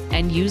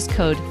 and use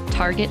code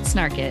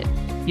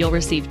TARGETSNARKIT, you'll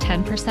receive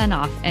 10%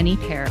 off any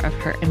pair of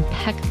her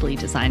impeccably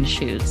designed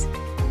shoes.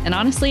 And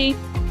honestly,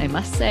 I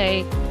must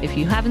say, if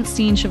you haven't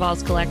seen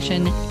Cheval's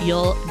collection,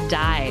 you'll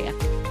die.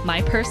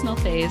 My personal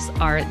faves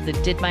are the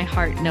Did My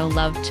Heart Know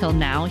Love Till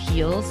Now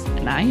heels,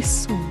 and I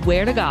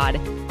swear to God,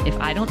 if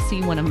I don't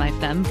see one of my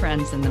femme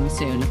friends in them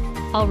soon,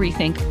 I'll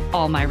rethink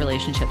all my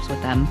relationships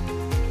with them.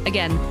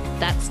 Again,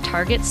 that's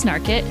Target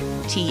Snarket,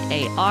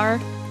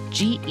 TARGETSNARKET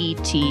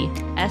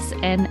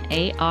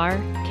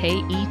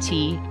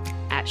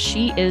at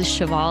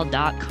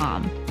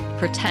sheischeval.com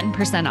for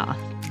 10% off,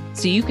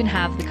 so you can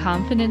have the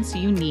confidence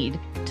you need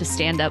to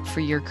stand up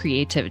for your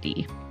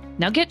creativity.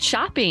 Now get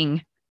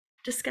shopping.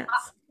 Discuss.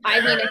 I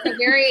mean, it's a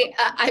very,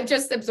 I'm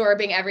just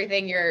absorbing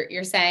everything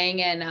you're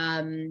saying. And,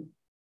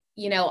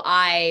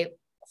 I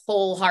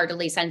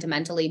wholeheartedly,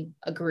 sentimentally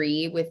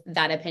agree with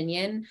that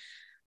opinion.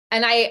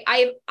 And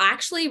I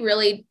actually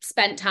really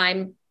spent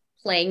time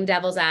playing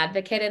devil's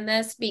advocate in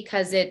this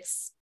because it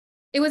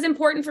was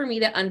important for me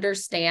to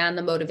understand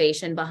the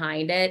motivation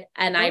behind it.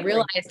 And I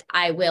realized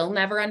I will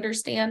never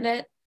understand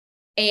it.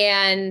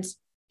 And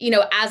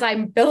as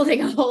I'm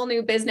building a whole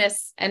new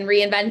business and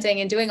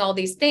reinventing and doing all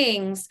these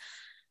things,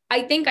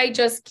 I think I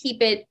just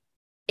keep it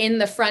in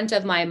the front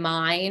of my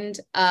mind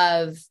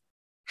of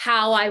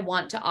how I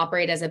want to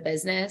operate as a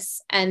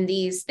business. And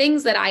these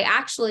things that I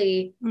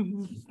actually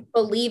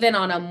believe in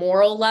on a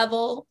moral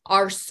level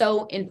are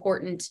so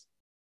important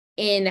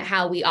in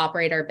how we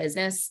operate our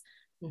business.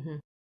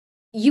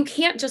 You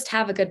can't just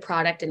have a good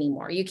product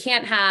anymore. You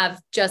can't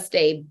have just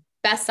a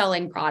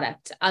best-selling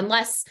product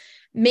unless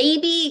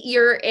maybe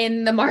you're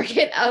in the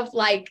market of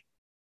like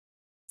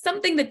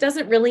something that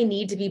doesn't really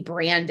need to be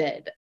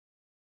branded,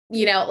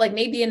 like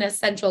maybe an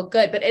essential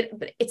good, but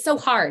it's so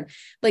hard.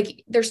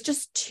 Like there's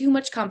just too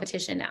much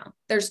competition now.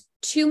 There's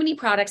too many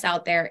products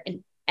out there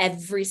in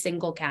every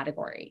single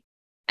category.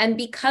 And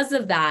because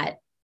of that,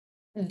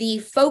 the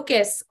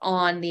focus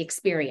on the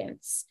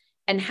experience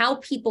and how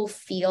people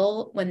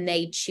feel when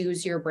they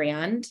choose your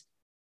brand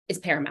is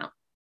paramount.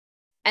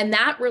 And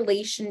that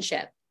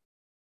relationship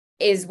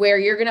is where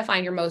you're going to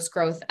find your most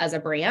growth as a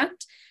brand,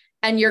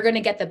 and you're going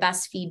to get the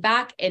best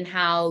feedback in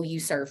how you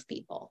serve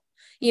people,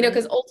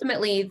 because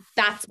ultimately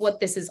that's what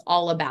this is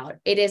all about.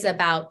 It is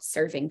about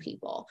serving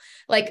people.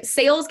 Like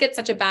sales get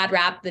such a bad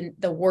rap,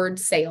 the word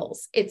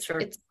sales, it's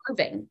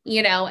serving,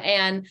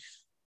 and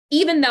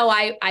even though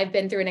I've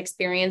been through an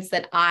experience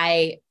that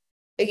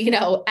it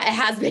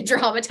has been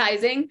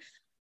traumatizing,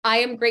 I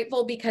am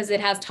grateful because it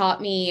has taught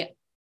me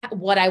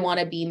what I want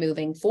to be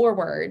moving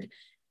forward.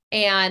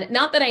 And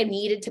not that I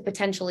needed to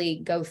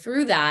potentially go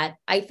through that.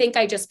 I think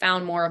I just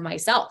found more of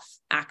myself,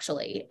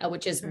 actually,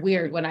 which is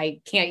weird when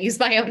I can't use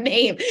my own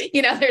name.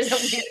 There's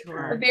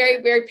a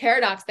very, very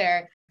paradox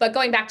there. But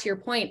going back to your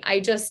point, I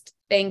just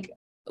think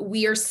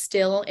we are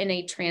still in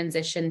a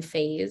transition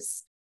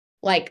phase,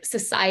 like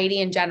society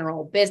in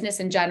general,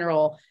 business in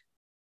general.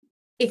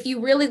 If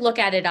you really look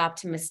at it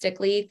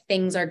optimistically,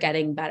 things are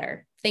getting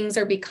better. Things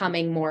are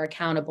becoming more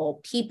accountable.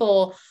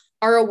 People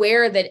are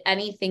aware that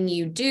anything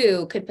you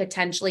do could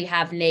potentially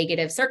have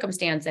negative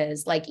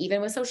circumstances, like even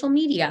with social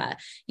media.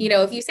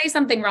 If you say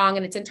something wrong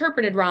and it's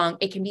interpreted wrong,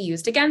 it can be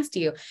used against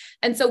you.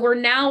 And so we're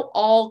now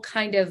all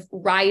kind of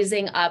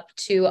rising up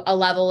to a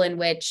level in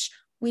which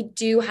we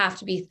do have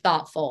to be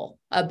thoughtful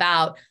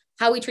about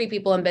how we treat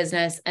people in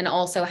business and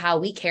also how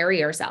we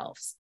carry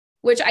ourselves,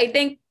 which I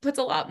think puts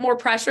a lot more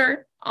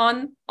pressure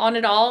on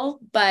it all,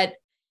 but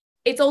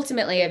it's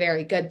ultimately a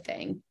very good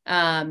thing.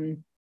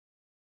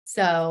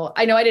 So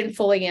I know I didn't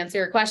fully answer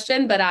your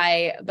question, but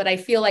I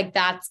feel like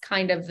that's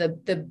kind of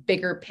the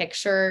bigger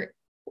picture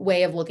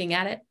way of looking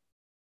at it.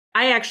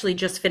 I actually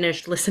just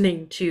finished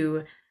listening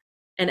to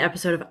an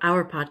episode of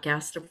our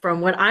podcast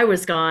from when I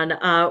was gone,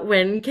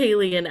 when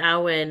Kaylee and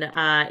Owen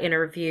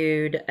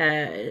interviewed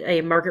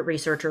a market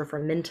researcher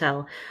from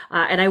Mintel,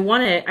 and I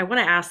want to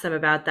ask them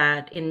about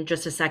that in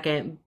just a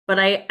second. But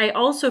I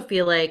also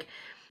feel like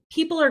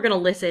people are going to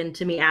listen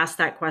to me ask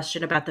that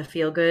question about the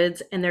feel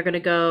goods, and they're going to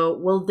go,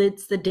 well,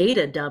 it's the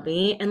data,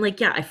 dummy. And like,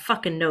 yeah, I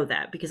fucking know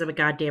that because I'm a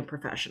goddamn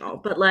professional.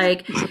 But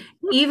like,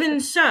 even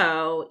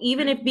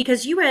if,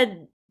 because you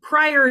had,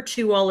 prior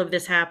to all of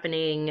this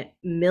happening,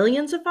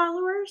 millions of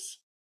followers?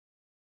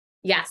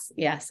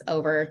 Yes.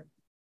 Over.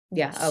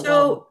 Yeah.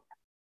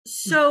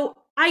 So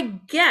I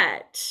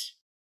get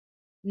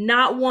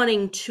not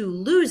wanting to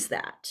lose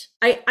that.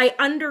 I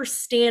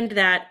understand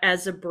that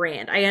as a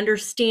brand. I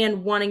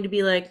understand wanting to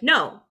be like,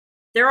 no,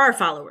 there are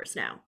followers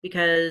now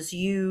because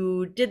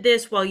you did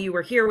this while you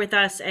were here with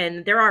us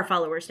and there are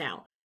followers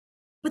now.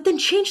 But then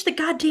change the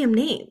goddamn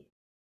name.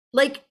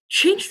 Like,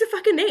 change the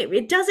fucking name.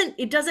 It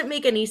doesn't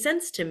make any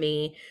sense to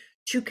me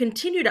to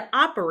continue to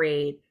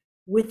operate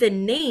with a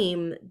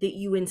name that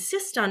you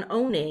insist on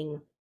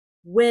owning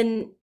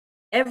when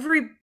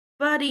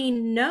everybody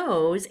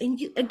knows,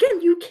 and you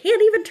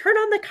can't even turn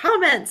on the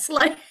comments.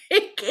 Like,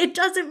 it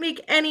doesn't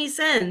make any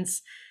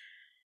sense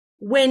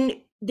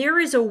when there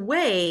is a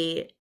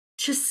way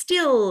to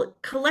still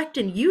collect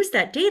and use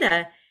that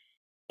data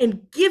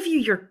and give you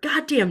your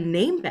goddamn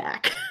name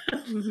back.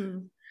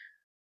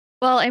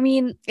 Well, I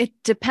mean, it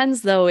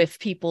depends though if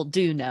people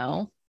do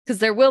know, because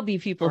there will be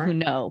people who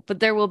know, but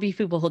there will be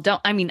people who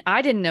don't. I mean,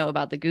 I didn't know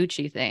about the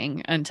Gucci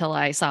thing until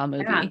I saw a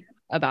movie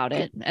about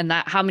it, and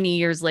that how many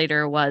years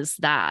later was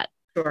that?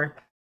 Sure.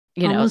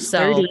 Almost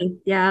 30.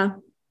 Yeah.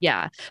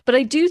 Yeah. But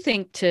I do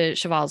think, to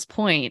Cheval's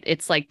point,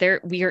 it's like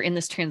we are in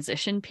this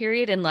transition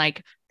period, and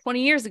like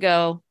 20 years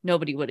ago,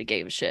 nobody would have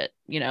gave a shit,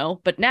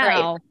 but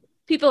now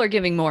people are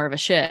giving more of a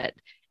shit,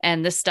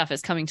 and this stuff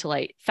is coming to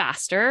light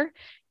faster,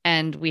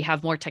 and we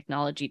have more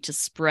technology to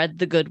spread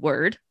the good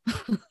word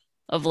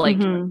of like,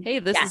 hey,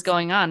 this is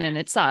going on and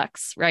it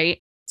sucks.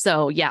 Right.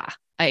 So yeah,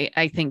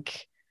 I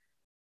think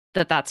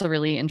that's a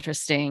really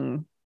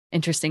interesting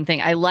thing.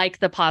 I like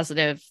the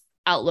positive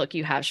outlook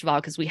you have,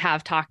 Cheval, because we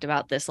have talked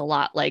about this a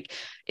lot. Like,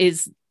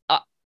 is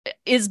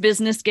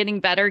business getting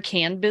better?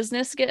 Can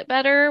business get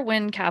better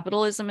when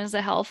capitalism is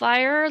a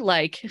hellfire?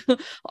 Like,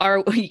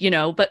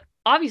 but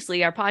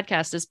obviously our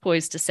podcast is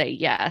poised to say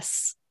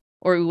yes,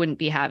 or we wouldn't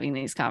be having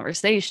these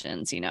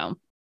conversations,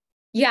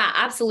 Yeah,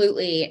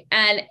 absolutely.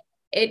 And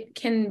it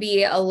can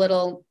be a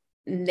little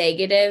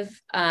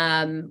negative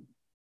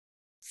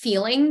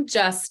feeling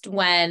just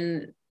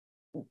when,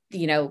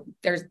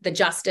 there's the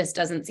justice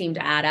doesn't seem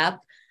to add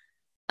up.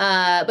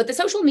 But the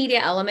social media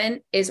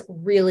element is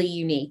really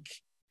unique.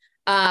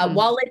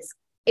 While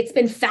it's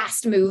been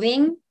fast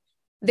moving,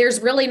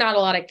 there's really not a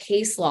lot of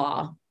case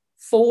law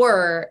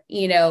for,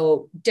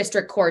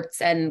 district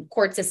courts and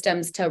court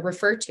systems to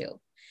refer to,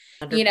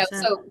 100%.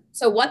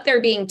 So what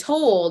they're being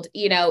told,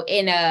 in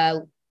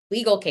a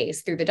legal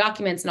case through the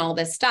documents and all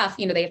this stuff,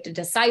 they have to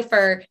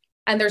decipher,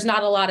 and there's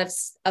not a lot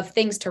of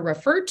things to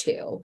refer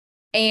to.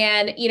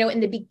 And, in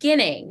the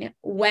beginning,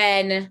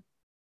 when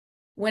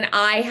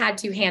I had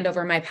to hand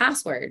over my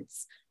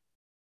passwords,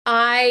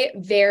 I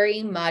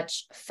very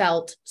much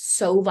felt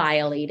so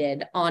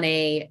violated on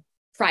a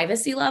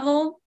privacy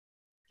level.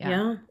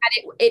 Yeah. And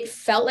it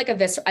felt like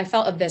I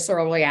felt a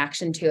visceral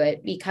reaction to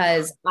it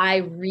because I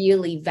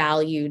really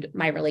valued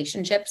my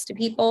relationships to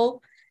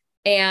people.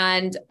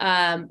 And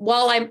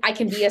while I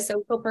can be a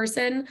social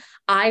person,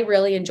 I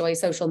really enjoy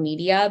social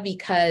media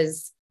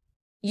because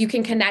you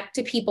can connect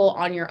to people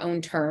on your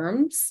own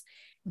terms.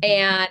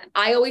 And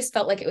I always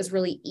felt like it was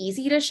really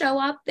easy to show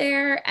up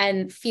there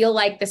and feel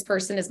like this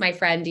person is my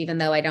friend, even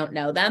though I don't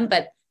know them,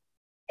 but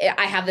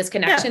I have this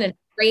connection and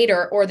great,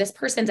 or this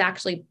person's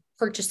actually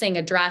purchasing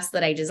a dress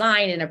that I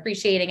designed and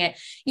appreciating it.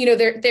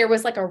 There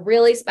was like a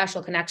really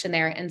special connection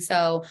there. And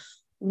so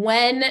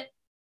when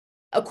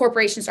a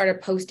corporation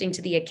started posting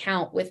to the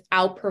account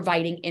without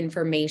providing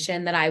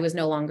information that I was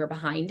no longer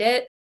behind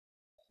it,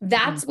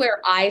 that's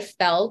where I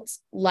felt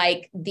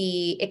like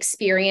the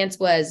experience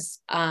was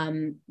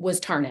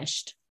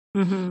tarnished.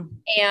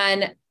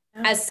 And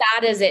as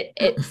sad as it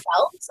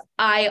felt,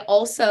 I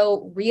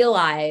also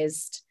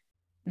realized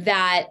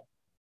that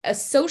a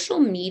social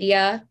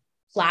media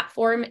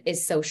platform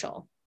is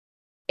social.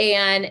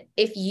 And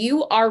if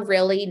you are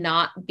really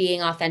not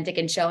being authentic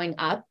and showing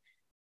up,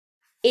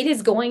 it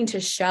is going to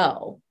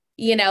show,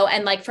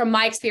 and like from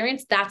my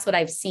experience, that's what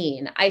I've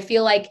seen. I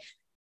feel like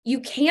you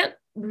can't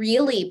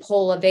really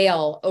pull a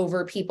veil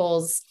over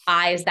people's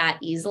eyes that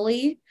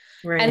easily.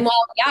 Right. And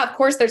while, of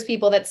course, there's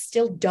people that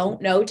still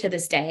don't know to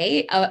this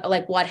day,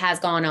 like what has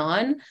gone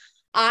on,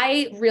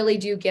 I really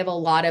do give a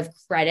lot of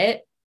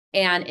credit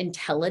and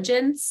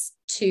intelligence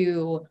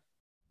to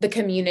the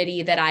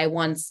community that I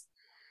once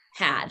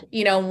had,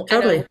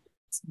 totally.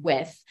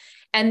 With.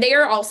 And they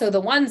are also the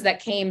ones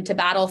that came to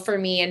battle for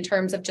me in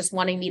terms of just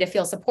wanting me to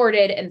feel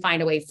supported and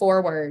find a way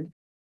forward.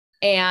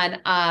 And,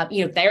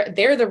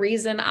 they're the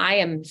reason I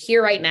am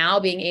here right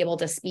now being able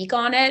to speak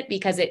on it,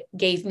 because it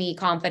gave me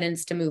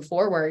confidence to move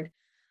forward.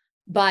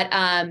 But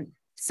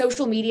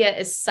social media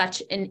is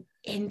such an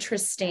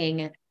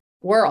interesting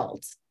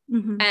world.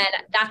 And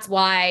that's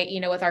why,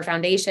 with our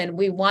foundation,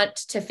 we want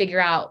to figure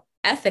out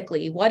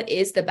ethically, what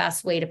is the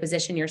best way to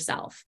position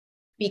yourself?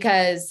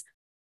 Because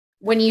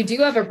when you do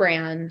have a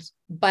brand,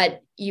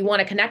 but you want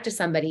to connect to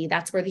somebody,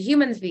 that's where the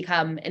humans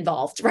become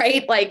involved,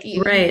 right? Like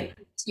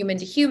human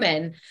to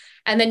human.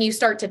 And then you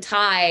start to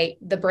tie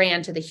the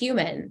brand to the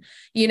human,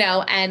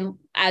 and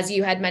as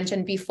you had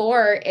mentioned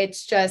before,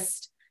 it's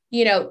just,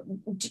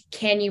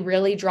 can you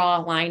really draw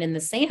a line in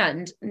the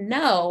sand?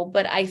 No,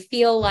 but I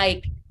feel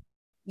like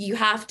you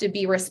have to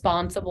be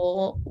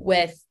responsible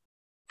with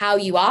how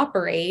you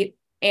operate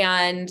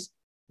and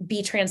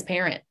be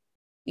transparent,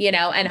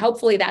 and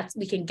hopefully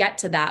we can get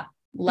to that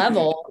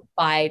level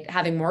by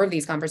having more of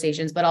these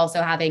conversations, but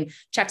also having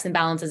checks and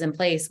balances in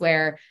place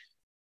where,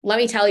 let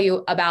me tell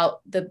you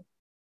about the,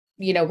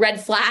 red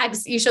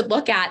flags you should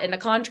look at in a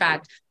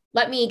contract.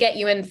 Let me get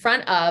you in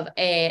front of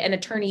an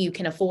attorney you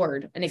can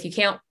afford. And if you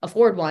can't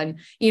afford one,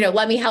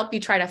 let me help you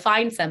try to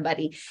find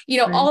somebody,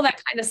 all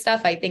that kind of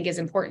stuff I think is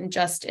important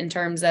just in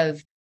terms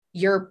of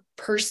your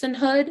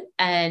personhood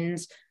and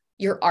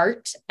your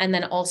art, and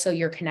then also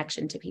your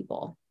connection to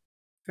people.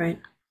 Right.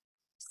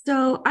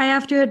 So I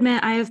have to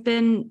admit, I have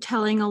been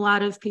telling a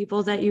lot of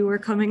people that you were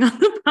coming on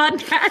the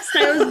podcast.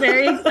 I was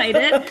very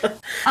excited.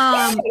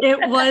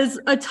 It was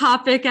a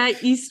topic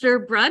at Easter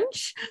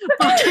brunch.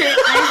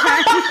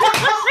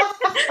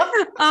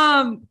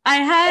 I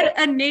had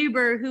a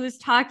neighbor who was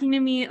talking to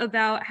me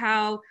about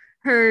how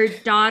her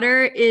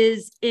daughter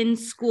is in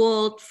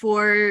school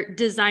for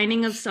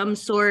designing of some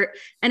sort,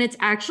 and it's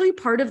actually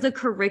part of the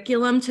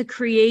curriculum to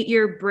create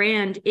your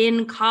brand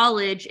in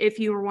college if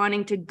you were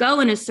wanting to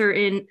go in a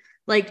certain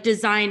like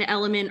design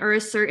element or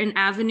a certain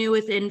avenue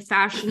within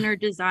fashion or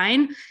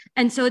design.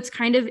 And so it's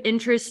kind of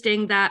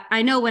interesting that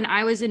I know when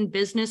I was in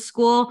business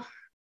school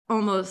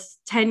almost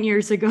 10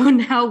 years ago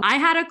now, I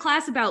had a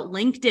class about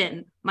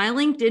LinkedIn. My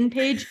LinkedIn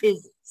page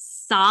is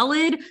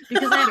solid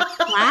because I had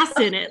a class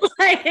in it.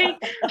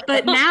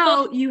 But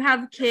now you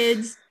have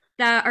kids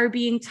that are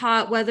being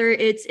taught, whether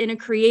it's in a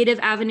creative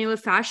avenue, a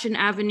fashion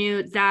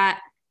avenue, that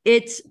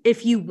it's,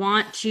 if you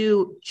want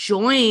to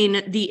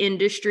join the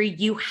industry,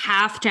 you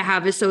have to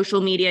have a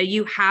social media.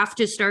 You have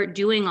to start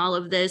doing all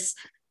of this.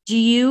 Do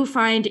you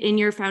find in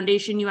your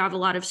foundation you have a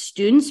lot of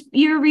students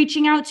you're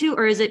reaching out to,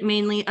 or is it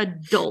mainly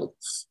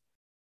adults?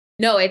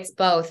 No, it's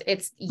both.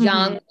 It's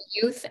young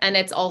youth, and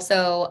it's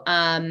also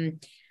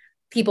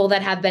people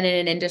that have been in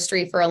an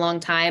industry for a long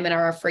time and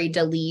are afraid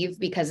to leave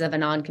because of a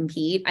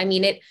non-compete. I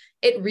mean,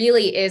 it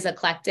really is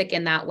eclectic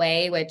in that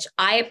way, which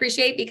I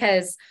appreciate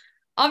because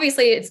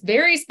obviously it's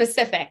very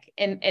specific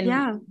in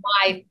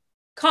my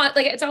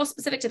like it's all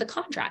specific to the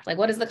contract. Like,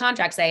 what does the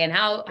contract say and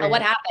how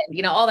what happened,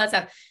 you know, all that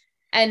stuff.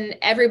 And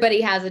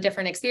everybody has a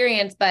different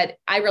experience, but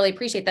I really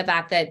appreciate the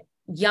fact that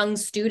young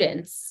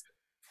students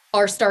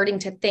are starting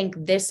to think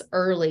this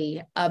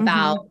early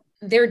about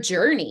their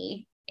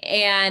journey.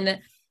 And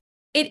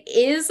it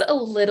is a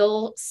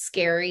little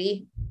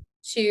scary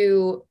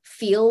to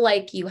feel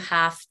like you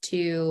have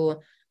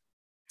to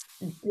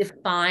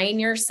define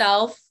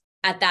yourself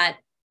at that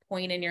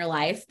point in your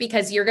life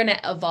because you're going to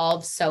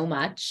evolve so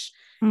much,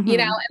 you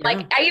know, and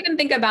like, I even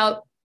think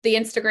about the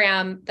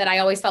Instagram that I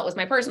always felt was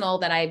my personal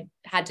that I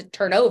had to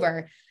turn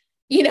over,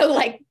 you know,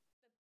 like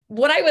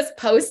what I was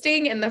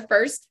posting in the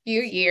first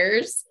few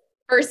years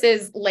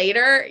versus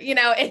later, you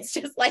know, it's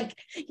just like,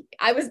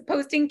 I was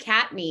posting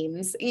cat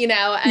memes, you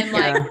know, and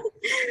like,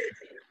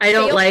 I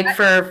don't like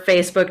for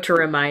Facebook to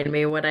remind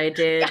me what I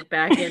did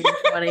back in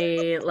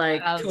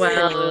 2012,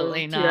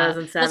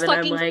 2007. Those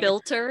fucking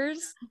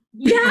filters.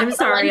 Yeah, I'm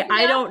sorry.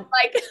 I don't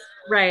like,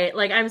 right.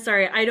 Like, I'm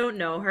sorry. I don't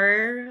know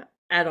her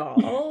at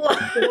all.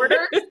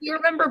 Borders. You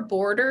remember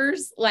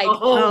Borders? Like,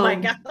 oh my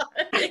God.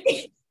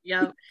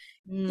 Yep.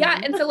 Yeah.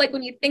 And so like,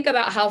 when you think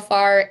about how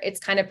far it's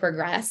kind of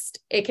progressed,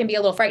 it can be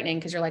a little frightening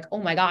because you're like, oh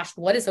my gosh,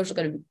 what is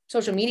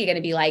social media going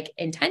to be like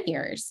in 10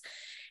 years?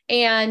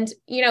 And,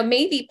 you know,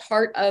 maybe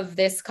part of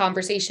this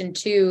conversation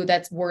too,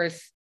 that's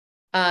worth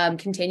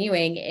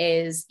continuing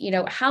is, you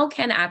know, how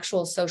can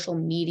actual social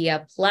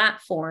media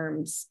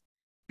platforms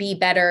be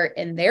better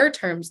in their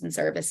terms and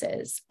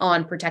services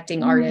on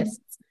protecting artists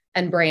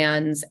and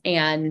brands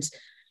and,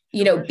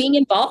 you know, being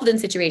involved in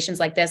situations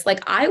like this?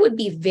 Like, I would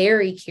be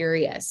very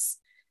curious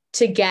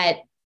to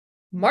get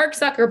Mark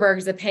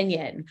Zuckerberg's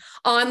opinion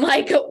on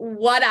like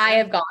what I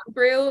have gone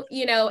through,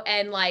 you know,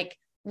 and like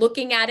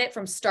looking at it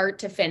from start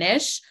to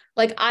finish.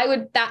 Like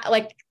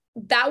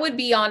that would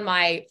be on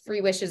my 3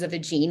 wishes of a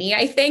genie,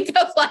 I think,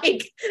 of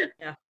like,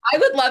 I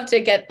would love to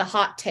get the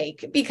hot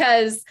take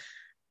because,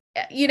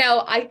 you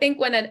know, I think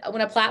when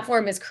a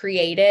platform is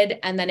created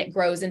and then it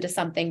grows into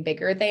something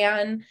bigger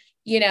than,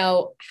 you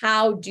know,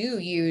 how do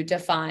you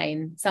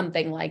define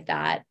something like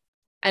that?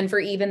 And for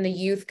even the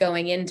youth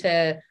going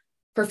into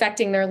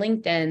perfecting their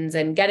LinkedIns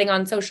and getting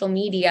on social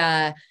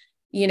media,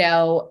 you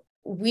know,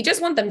 we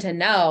just want them to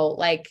know,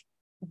 like,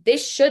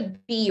 this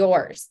should be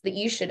yours, that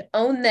you should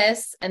own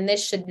this, and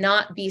this should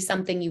not be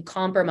something you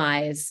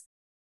compromise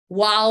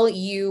while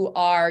you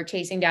are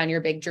chasing down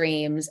your big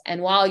dreams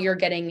and while you're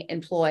getting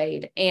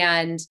employed.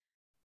 And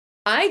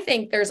I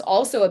think there's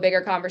also a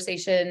bigger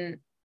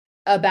conversation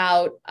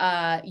about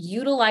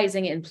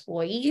utilizing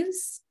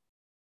employees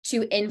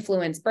to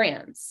influence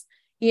brands.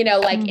 You know,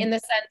 like in the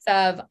sense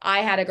of,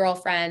 I had a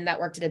girlfriend that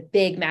worked at a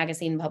big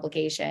magazine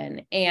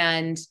publication,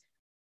 and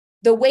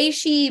the way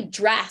she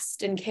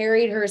dressed and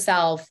carried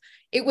herself,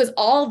 it was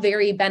all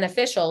very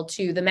beneficial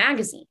to the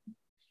magazine,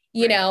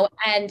 you know,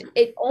 and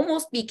it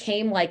almost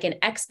became like an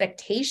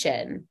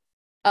expectation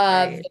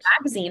of the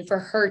magazine for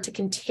her to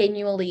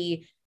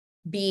continually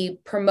be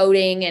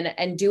promoting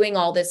and doing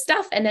all this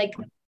stuff. And like,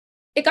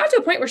 it got to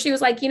a point where she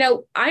was like, you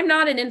know, I'm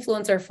not an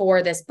influencer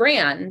for this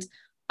brand.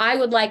 I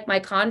would like my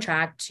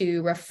contract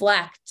to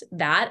reflect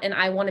that, and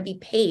I want to be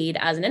paid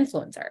as an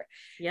influencer.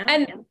 Yeah.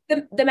 And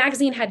the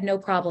magazine had no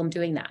problem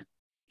doing that,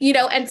 you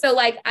know? And so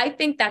like, I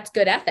think that's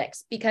good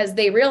ethics because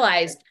they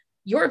realized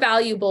you're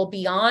valuable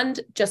beyond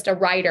just a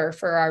writer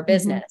for our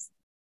business.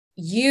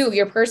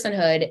 Your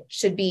personhood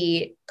should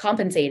be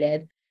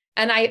compensated.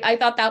 And I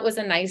thought that was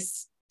a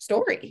nice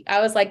story.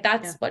 I was like,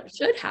 that's what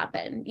should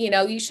happen. You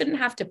know, you shouldn't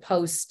have to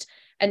post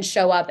and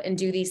show up and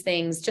do these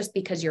things just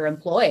because you're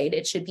employed.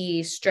 It should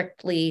be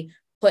strictly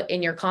put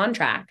in your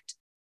contract.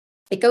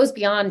 It goes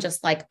beyond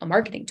just like a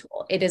marketing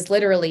tool. It is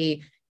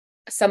literally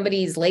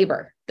somebody's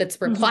labor that's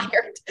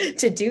required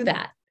to do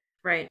that.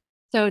 Right.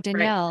 So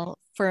Danielle,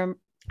 from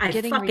I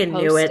getting fucking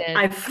reposted. knew it.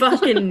 I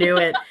fucking knew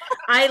it.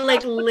 I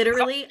like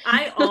literally,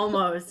 I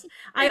almost Did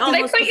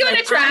I put you in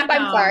a trap?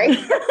 I'm sorry.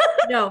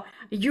 No,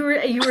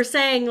 you were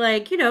saying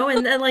like, you know,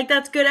 and like,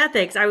 that's good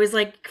ethics. I was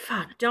like,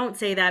 fuck, don't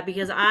say that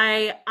because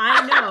I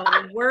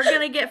know we're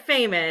going to get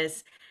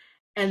famous.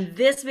 And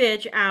this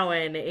bitch,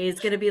 Owen,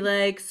 is going to be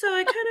like, so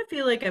I kind of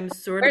feel like I'm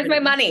sort Where's of my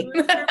money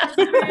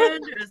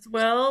as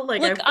well.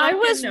 Like, look, I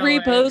was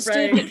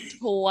reposted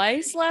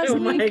twice last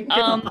week.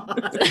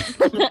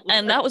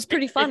 And that was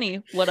pretty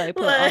funny what I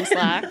put on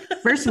Slack.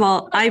 First of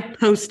all, I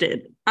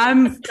posted.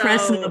 I'm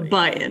pressing the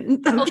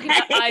button. Okay.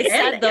 I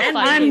said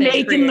I'm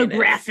making the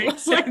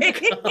graphics.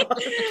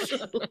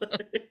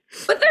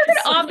 But there could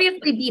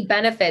obviously be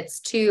benefits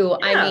too.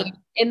 Yeah. I mean,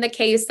 in the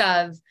case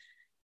of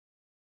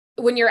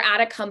when you're at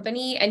a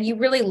company and you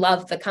really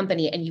love the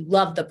company and you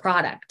love the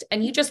product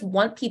and you just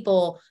want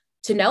people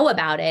to know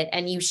about it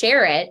and you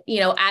share it, you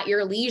know, at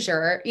your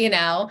leisure, you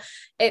know,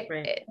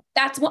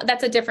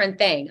 that's a different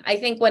thing. I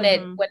think when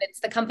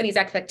it's the company's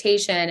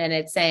expectation and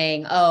it's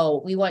saying,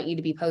 oh, we want you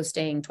to be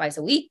posting twice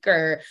a week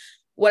or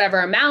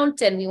whatever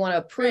amount and we want to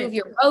approve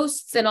your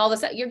posts and all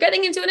this. You're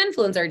getting into an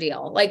influencer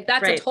deal. Like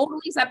that's a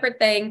totally separate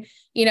thing,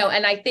 you know,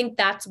 and I think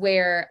that's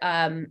where,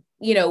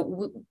 you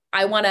know,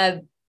 I want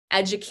to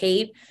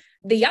educate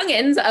the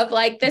youngins of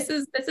like, this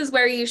is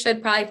where you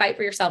should probably fight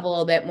for yourself a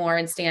little bit more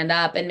and stand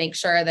up and make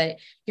sure that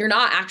you're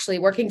not actually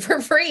working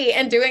for free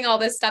and doing all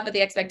this stuff at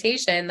the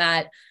expectation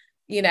that,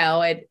 you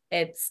know,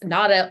 it's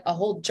not a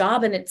whole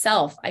job in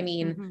itself. I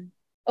mean,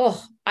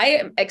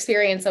 I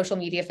experience social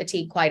media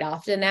fatigue quite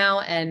often now.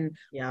 And,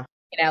 you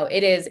know,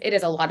 it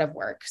is a lot of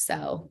work.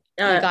 So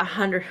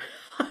 100%.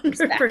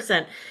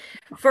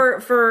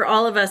 For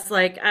all of us,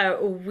 like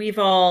we've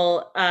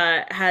all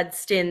had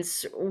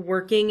stints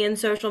working in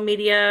social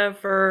media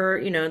for,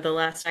 you know, the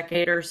last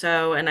decade or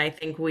so. And I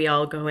think we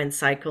all go in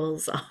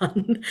cycles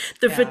on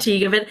the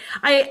fatigue of it.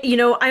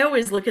 I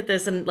always look at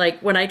this and like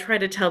when I try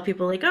to tell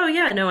people like, oh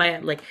yeah, no, I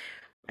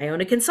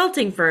own a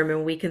consulting firm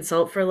and we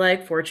consult for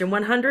like Fortune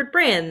 100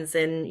 brands.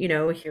 And, you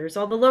know, here's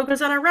all the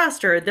logos on our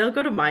roster. They'll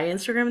go to my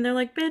Instagram and they're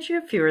like, bitch, you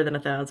have fewer than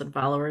 1,000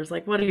 followers.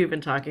 Like, what are you even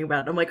talking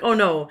about? And I'm like, oh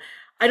no,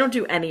 I don't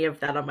do any of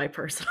that on my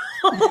personal.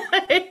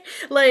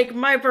 like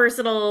my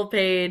personal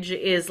page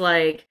is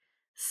like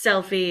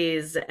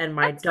selfies and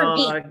my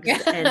dogs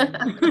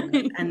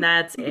and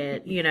that's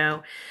it, you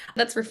know.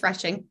 That's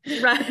refreshing.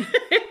 Right.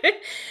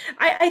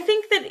 I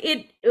think that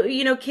it,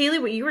 you know,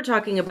 Kaylee, what you were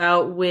talking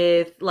about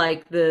with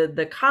like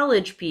the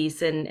college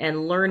piece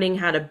and learning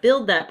how to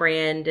build that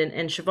brand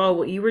and Cheval,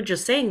 what you were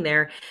just saying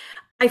there,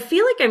 I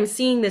feel like I'm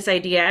seeing this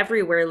idea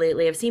everywhere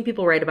lately. I've seen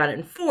people write about it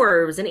in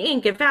Forbes and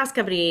Inc. and Fast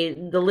Company.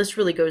 The list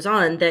really goes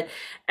on that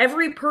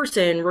every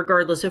person,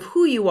 regardless of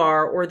who you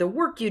are or the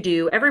work you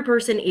do, every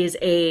person is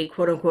a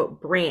quote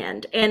unquote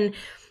brand. And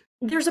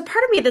there's a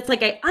part of me that's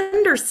like, I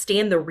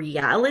understand the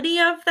reality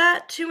of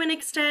that to an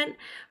extent,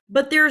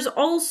 but there's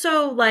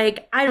also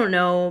like, I don't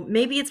know,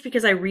 maybe it's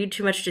because I read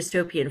too much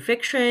dystopian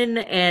fiction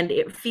and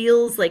it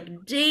feels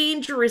like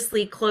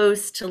dangerously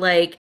close to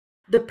like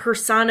the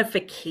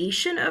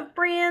personification of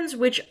brands,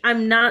 which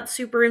I'm not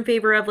super in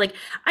favor of. Like,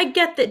 I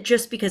get that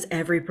just because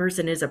every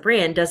person is a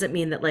brand doesn't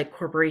mean that like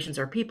corporations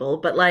are people,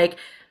 but like,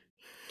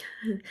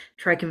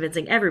 try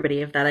convincing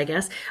everybody of that, I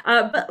guess.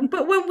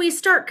 But when we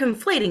start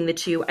conflating the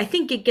two, I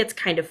think it gets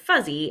kind of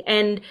fuzzy.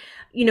 And,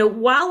 you know,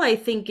 while I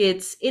think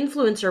it's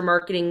influencer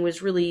marketing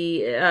was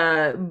really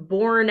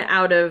born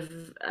out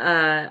of,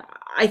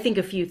 I think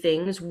a few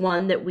things.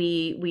 One, that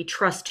we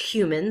trust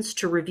humans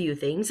to review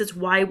things. It's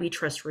why we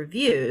trust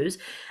reviews.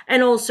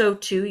 And also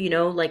two, you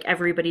know, like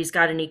everybody's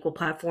got an equal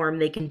platform.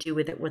 They can do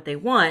with it what they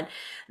want.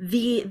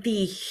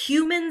 The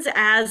humans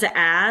as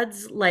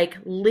ads, like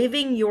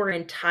living your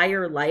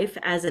entire life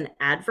as an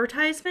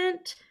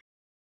advertisement.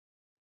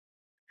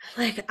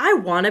 Like, I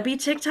want to be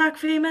TikTok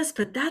famous,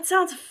 but that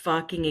sounds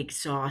fucking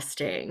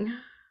exhausting.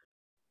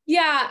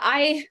 Yeah,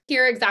 I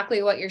hear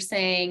exactly what you're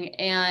saying.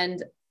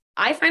 And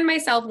I find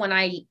myself when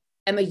I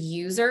am a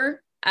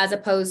user, as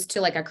opposed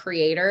to like a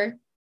creator,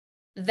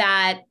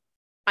 that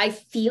I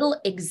feel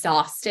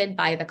exhausted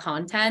by the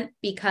content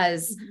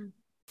because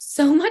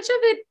so much of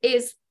it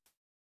is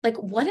like,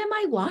 what am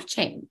I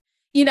watching?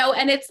 You know,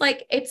 and it's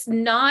like, it's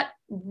not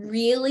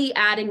really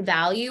adding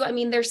value. I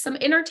mean, there's some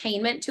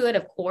entertainment to it,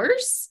 of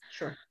course.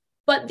 Sure.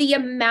 But the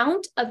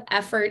amount of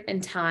effort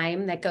and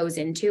time that goes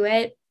into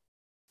it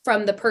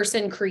from the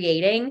person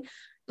creating,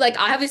 like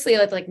obviously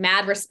like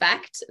mad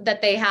respect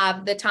that they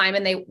have the time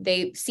and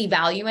they see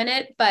value in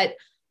it. But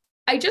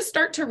I just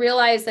start to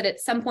realize that at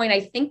some point, I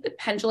think the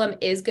pendulum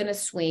is going to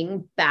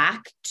swing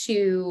back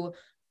to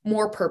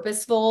more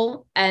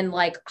purposeful and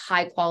like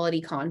high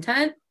quality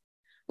content,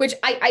 which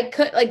I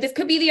could like, this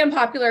could be the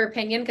unpopular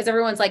opinion because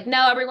everyone's like,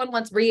 no, everyone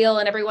wants real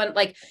and everyone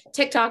like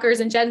TikTokers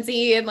and Gen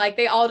Z and like,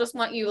 they all just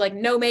want you like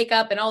no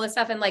makeup and all this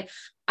stuff. And like,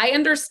 I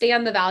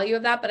understand the value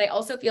of that, but I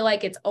also feel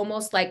like it's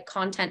almost like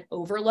content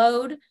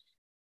overload.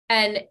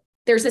 And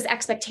there's this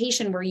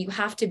expectation where you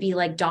have to be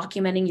like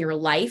documenting your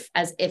life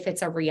as if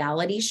it's a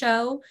reality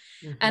show.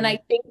 And I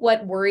think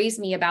what worries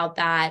me about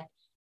that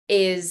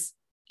is,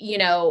 you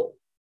know,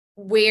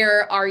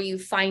 where are you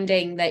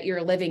finding that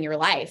you're living your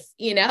life,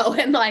 you know?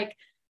 And like,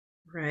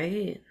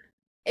 right.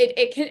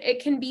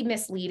 It can be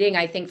misleading,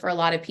 I think, for a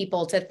lot of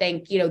people to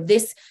think, you know,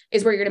 this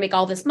is where you're going to make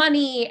all this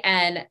money.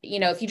 And, you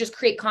know, if you just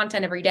create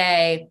content every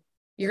day,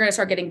 you're going to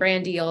start getting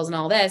brand deals and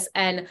all this.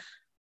 And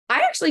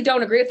I actually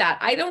don't agree with that.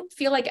 I don't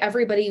feel like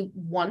everybody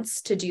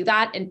wants to do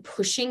that and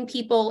pushing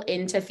people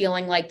into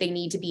feeling like they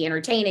need to be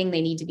entertaining.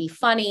 They need to be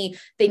funny.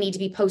 They need to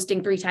be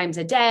posting 3 times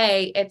a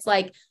day. It's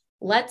like,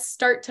 let's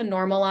start to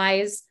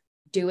normalize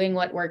doing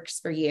what works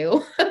for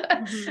you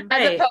as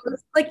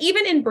opposed, like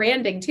even in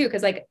branding too.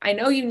 Cause like, I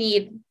know you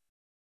need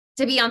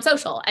to be on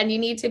social and you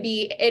need to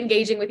be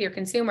engaging with your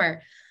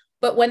consumer,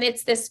 but when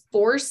it's this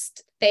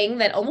forced thing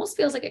that almost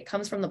feels like it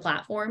comes from the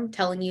platform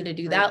telling you to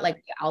do that, like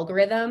the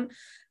algorithm,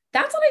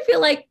 that's what I feel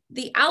like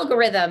the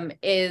algorithm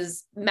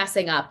is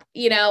messing up,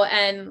 you know,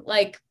 and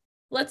like,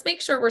 let's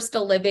make sure we're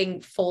still living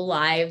full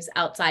lives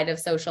outside of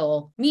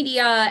social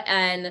media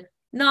and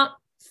not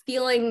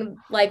feeling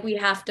like we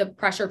have to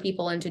pressure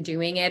people into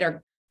doing it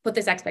or put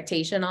this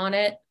expectation on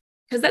it.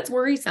 because that's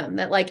worrisome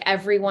that like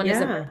everyone is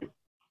a Yeah. brand.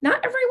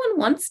 Not everyone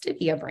wants to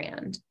be a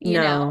brand, you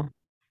know? No.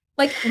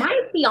 Like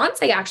my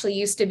fiance actually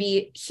used to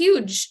be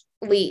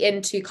hugely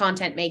into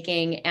content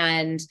making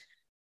and,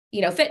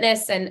 you know,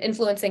 fitness and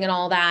influencing and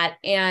all that.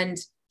 And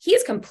he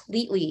has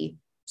completely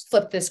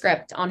flipped the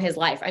script on his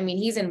life. I mean,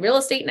 he's in real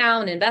estate now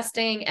and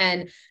investing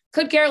and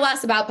could care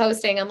less about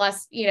posting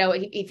unless, you know,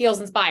 he feels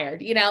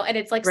inspired, you know, and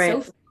it's like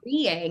Right. so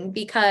freeing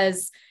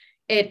because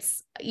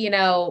it's, you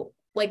know,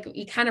 like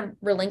you kind of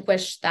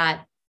relinquish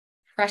that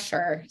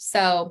pressure.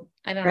 So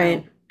I don't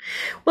Right. know.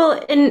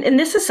 Well, and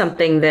this is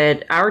something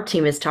that our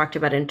team has talked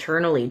about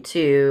internally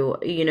too.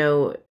 You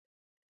know,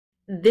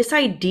 this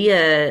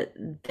idea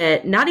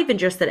that not even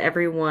just that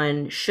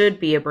everyone should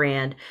be a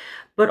brand,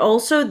 but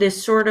also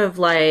this sort of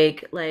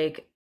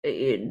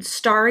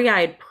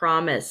starry-eyed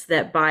promise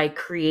that by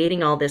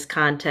creating all this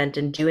content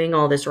and doing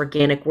all this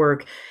organic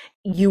work,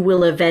 you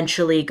will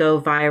eventually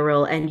go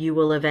viral and you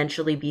will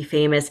eventually be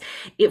famous.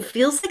 It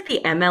feels like the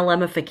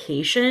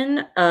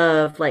MLMification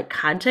of like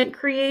content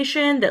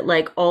creation, that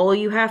like all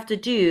you have to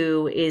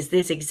do is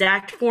this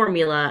exact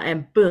formula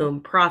and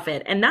boom,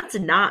 profit. And that's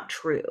not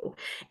true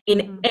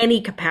in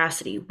any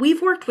capacity.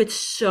 We've worked with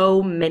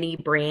so many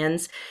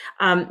brands,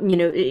 you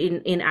know,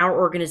 in our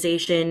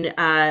organization,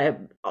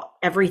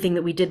 everything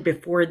that we did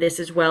before this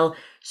as well.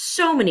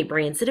 So many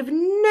brands that have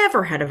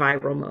never had a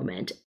viral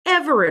moment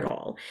ever at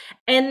all.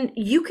 And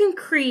you can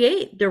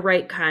create the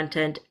right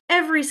content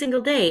every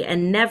single day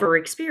and never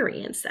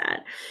experience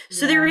that.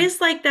 So there is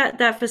like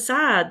that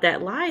facade,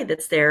 that lie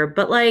that's there.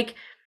 But like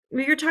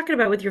you're talking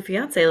about with your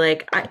fiance,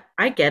 like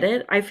I get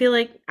it. I feel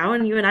like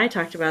Alan, you and I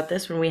talked about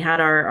this when we had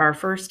our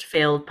first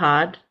failed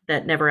pod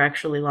that never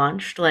actually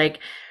launched. Like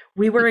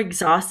we were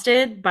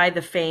exhausted by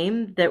the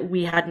fame that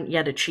we hadn't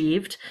yet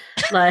achieved.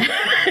 Like,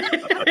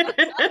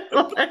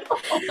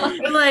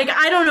 like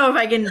I don't know if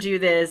I can do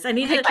this. I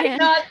need to. I'm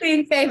not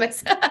being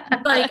famous.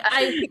 Like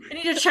I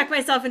need to check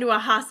myself into a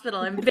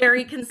hospital. I'm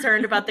very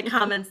concerned about the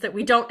comments that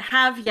we don't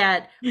have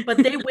yet, but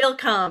they will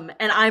come,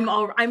 and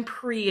I'm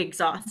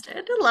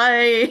pre-exhausted.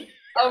 Like,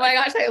 oh my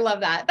gosh, I love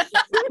that.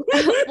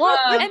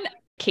 Well, and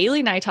Kaylee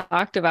and I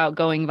talked about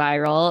going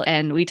viral,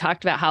 and we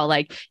talked about how,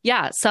 like,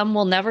 yeah, some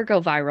will never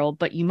go viral,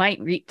 but you might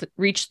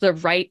reach the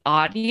right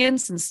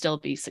audience and still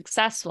be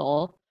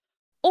successful.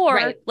 Or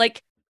Right.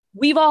 like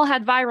we've all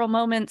had viral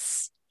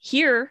moments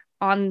here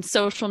on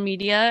social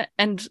media,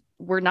 and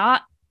we're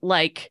not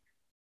like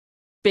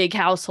big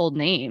household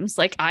names.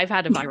 Like I've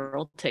had a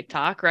viral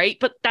TikTok, right?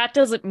 But that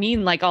doesn't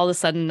mean like all of a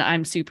sudden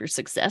I'm super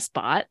success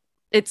bot.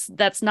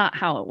 That's not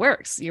how it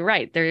works. You're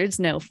right. There is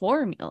no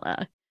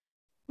formula.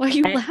 Why are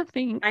you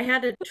laughing? I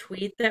had a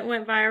tweet that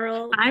went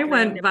viral. I during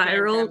went the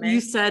viral. pandemic. You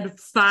said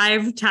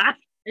 5 times.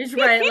 It's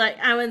right. Like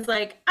Alan's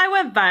like, I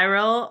went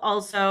viral.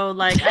 Also,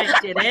 like I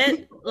did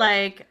it.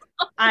 Like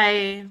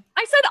I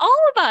said all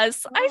of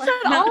us. I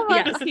said all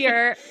of us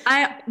here.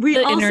 We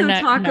The also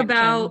internet talk connection.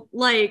 about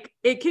like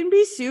it can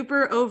be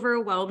super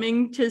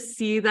overwhelming to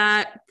see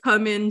that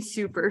come in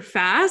super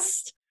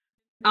fast.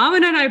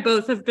 Amin and I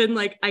both have been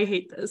like, I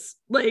hate this.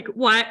 Like,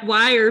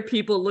 why are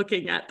people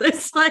looking at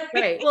this? Like,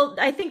 right. Well,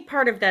 I think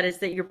part of that is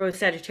that you're both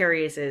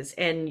Sagittariuses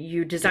and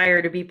you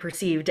desire to be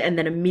perceived and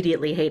then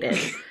immediately hate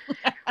it.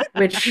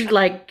 Which,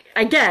 like,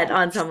 I get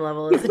on some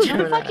level as a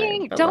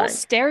Gemini. Don't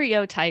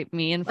stereotype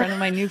me in front of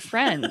my new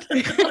friend.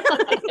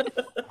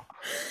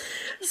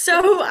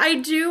 So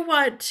I do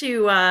want to,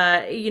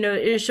 you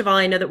know, Cheval,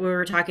 I know that we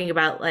were talking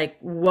about like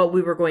what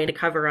we were going to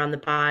cover on the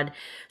pod.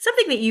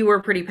 Something that you were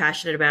pretty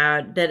passionate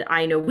about that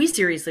I know we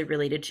seriously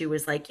related to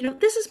was like, you know,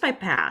 this is my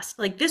past.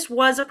 Like this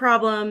was a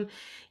problem.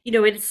 You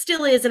know, it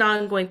still is an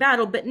ongoing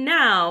battle, but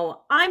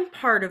now I'm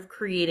part of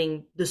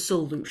creating the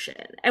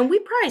solution. And we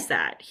prize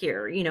that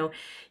here. You know,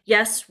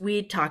 yes,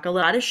 we talk a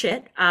lot of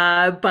shit,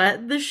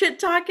 but the shit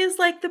talk is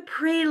like the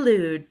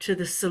prelude to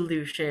the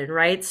solution,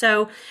 right?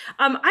 So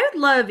I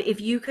would love if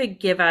you could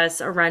give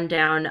us a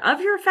rundown of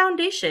your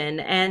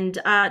foundation and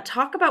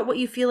talk about what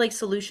you feel like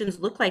solutions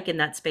look like in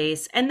that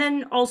space. And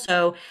then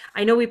also,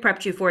 I know we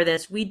prepped you for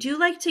this. We do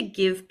like to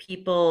give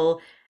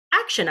people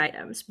action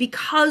items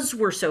because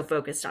we're so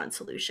focused on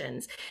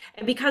solutions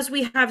and because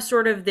we have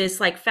sort of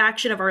this like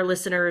faction of our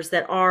listeners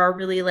that are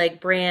really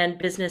like brand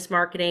business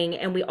marketing,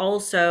 and we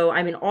also,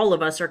 I mean, all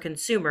of us are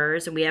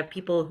consumers and we have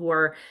people who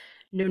are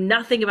know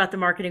nothing about the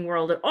marketing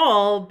world at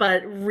all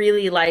but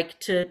really like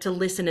to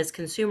listen as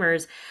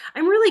consumers.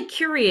 I'm really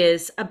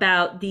curious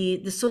about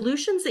the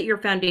solutions that your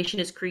foundation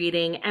is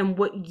creating and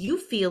what you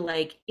feel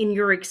like in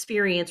your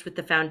experience with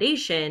the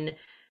foundation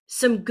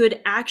some good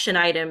action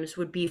items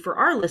would be for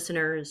our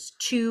listeners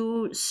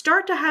to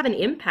start to have an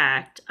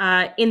impact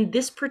in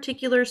this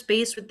particular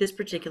space with this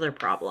particular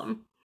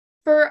problem.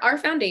 For our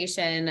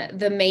foundation,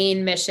 the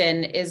main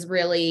mission is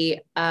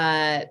really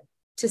to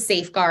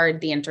safeguard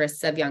the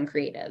interests of young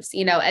creatives,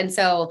 you know, and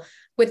so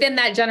within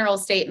that general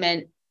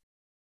statement,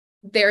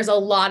 there's a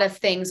lot of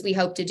things we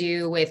hope to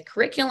do with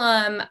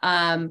curriculum,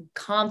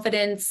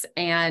 confidence,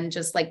 and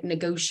just like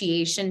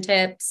negotiation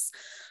tips.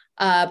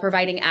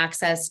 Providing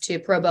access to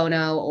pro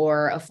bono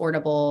or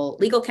affordable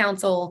legal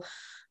counsel,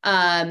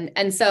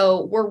 And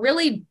so we're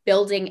really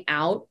building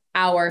out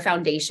our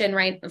foundation,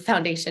 right?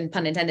 Foundation,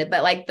 pun intended,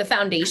 but like the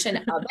foundation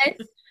of it.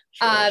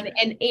 Sure.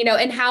 And, you know,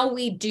 and how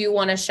we do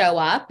want to show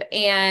up.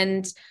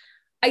 And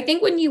I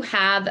think when you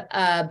have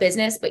a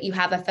business, but you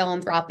have a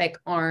philanthropic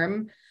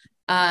arm,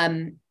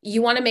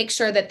 you want to make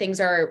sure that things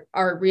are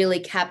really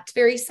kept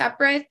very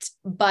separate,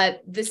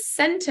 but the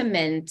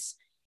sentiment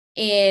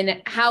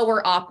in how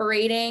we're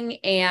operating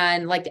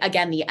and like,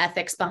 again, the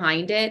ethics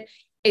behind it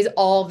is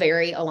all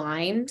very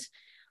aligned.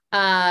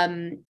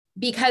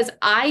 Because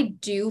I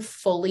do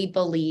fully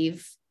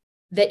believe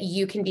that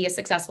you can be a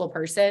successful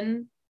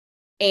person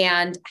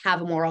and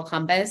have a moral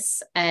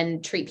compass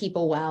and treat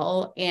people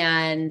well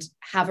and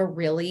have a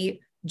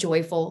really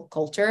joyful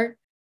culture.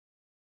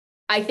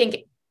 I think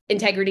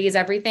integrity is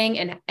everything,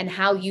 and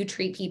how you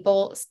treat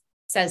people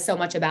says so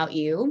much about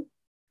you.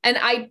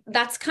 And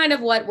that's kind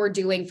of what we're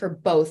doing for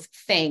both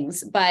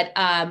things. But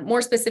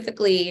more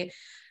specifically,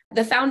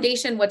 the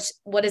foundation,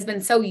 what has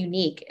been so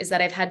unique is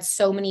that I've had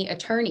so many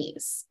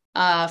attorneys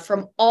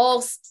from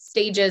all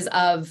stages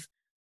of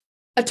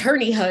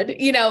attorneyhood,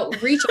 you know,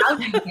 reach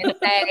out to me and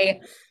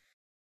say,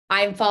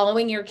 I'm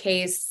following your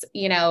case,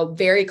 you know,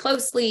 very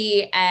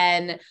closely,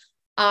 and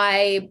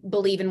I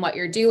believe in what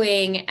you're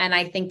doing, and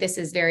I think this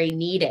is very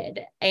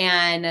needed.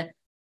 And,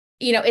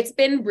 you know, it's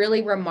been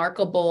really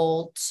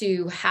remarkable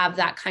to have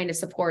that kind of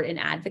support and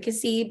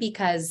advocacy,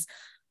 because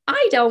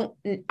I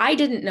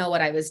didn't know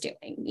what I was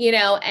doing, you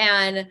know,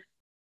 and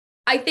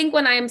I think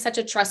when I'm such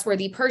a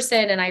trustworthy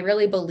person and I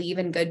really believe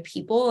in good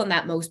people and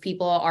that most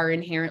people are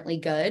inherently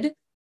good,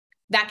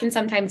 that can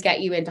sometimes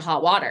get you into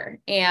hot water.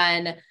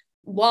 And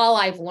while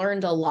I've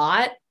learned a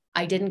lot,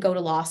 I didn't go to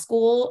law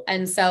school.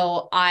 And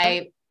so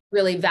I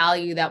really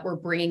value that we're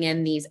bringing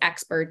in these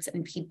experts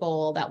and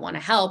people that want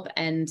to help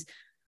and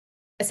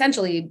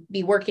essentially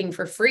be working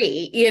for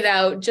free, you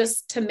know,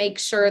 just to make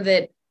sure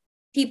that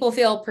people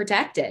feel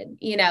protected,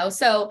 you know.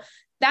 So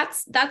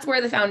that's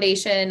where the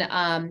foundation,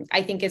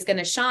 I think, is going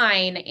to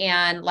shine.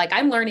 And like,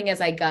 I'm learning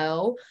as I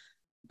go,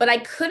 but I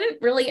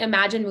couldn't really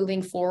imagine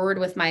moving forward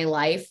with my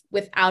life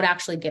without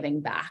actually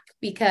giving back,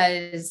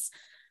 because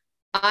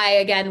I,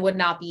 again, would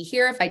not be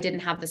here if I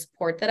didn't have the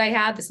support that I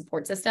have, the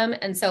support system.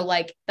 And so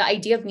like the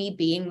idea of me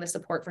being the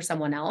support for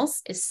someone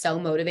else is so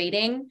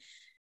motivating,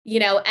 you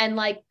know, and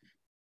like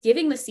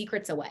giving the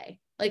secrets away.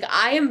 Like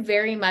I am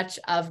very much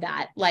of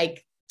that,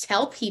 like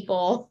tell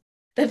people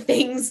the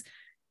things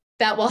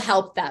that will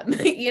help them,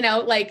 you know,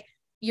 like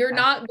you're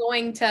not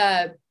going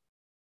to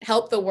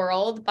help the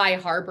world by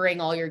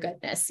harboring all your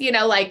goodness, you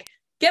know, like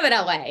give it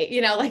away,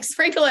 you know, like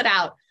sprinkle it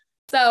out.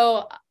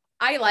 So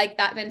I like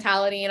that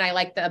mentality, and I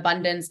like the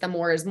abundance, the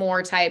more is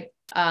more type.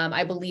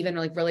 I believe in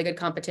like really good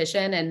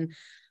competition, and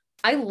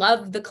I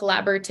love the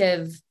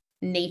collaborative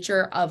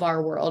nature of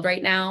our world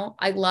right now.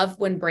 I love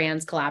when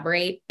brands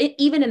collaborate,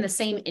 even in the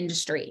same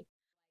industry.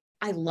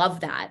 I love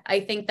that.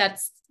 I think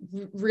that's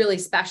really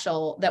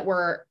special that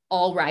we're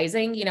all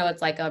rising. You know,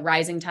 it's like a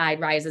rising tide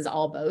rises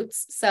all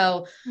boats.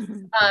 So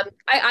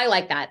I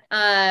like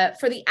that.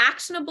 For the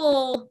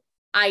actionable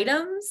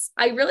items,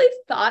 I really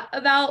thought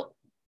about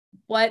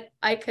what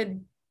I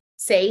could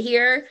say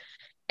here.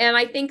 And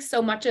I think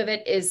so much of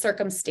it is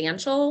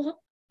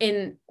circumstantial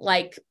in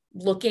like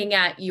looking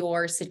at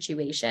your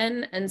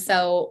situation. And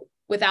so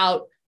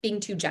without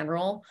being too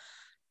general,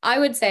 I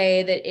would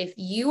say that if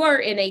you are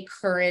in a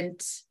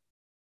current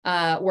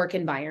work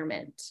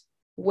environment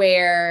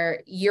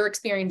where you're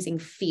experiencing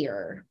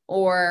fear,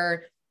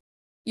 or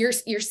you're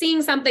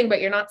seeing something, but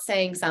you're not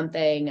saying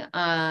something,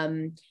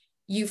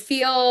 you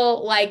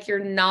feel like you're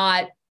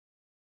not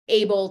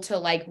able to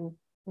like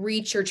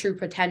reach your true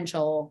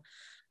potential,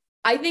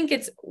 I think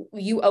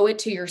you owe it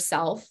to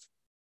yourself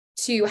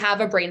to have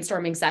a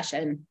brainstorming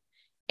session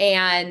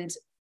and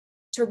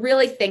to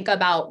really think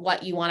about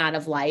what you want out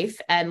of life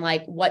and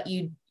like what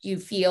you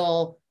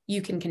feel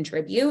you can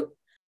contribute.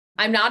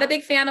 I'm not a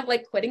big fan of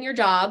like quitting your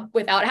job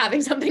without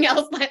having something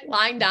else like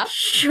lined up.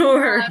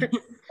 Sure.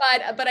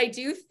 But I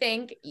do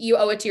think you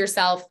owe it to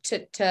yourself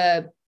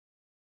to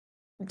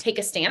take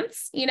a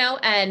stance, you know,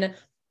 and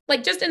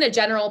like just in a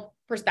general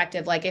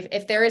perspective, like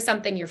if there is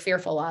something you're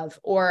fearful of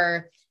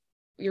or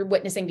you're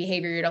witnessing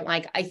behavior you don't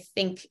like, I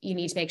think you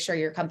need to make sure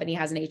your company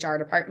has an HR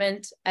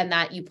department and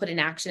that you put an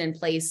action in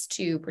place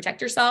to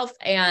protect yourself.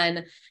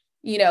 And,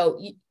 you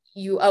know,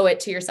 you owe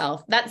it to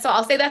yourself. So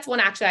I'll say that's one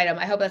action item.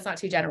 I hope that's not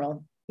too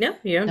general. No,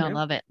 yeah. No,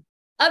 love it.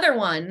 Other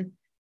one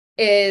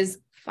is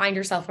find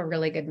yourself a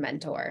really good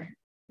mentor,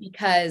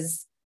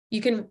 because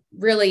you can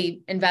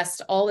really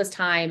invest all this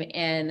time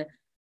in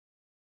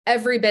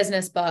every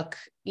business book,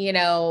 you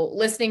know,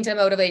 listening to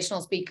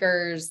motivational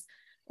speakers,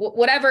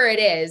 whatever it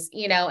is,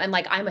 you know, and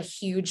like, I'm a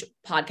huge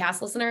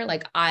podcast listener.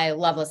 Like I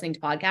love listening to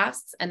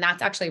podcasts, and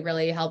that's actually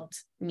really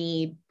helped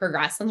me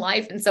progress in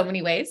life in so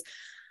many ways.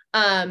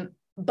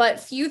 But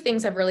few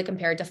things have really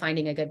compared to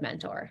finding a good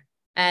mentor,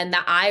 and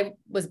that I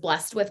was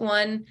blessed with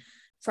one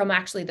from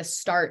actually the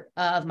start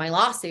of my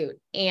lawsuit.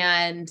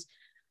 And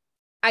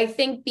I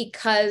think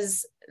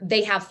because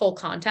they have full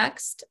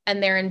context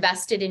and they're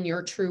invested in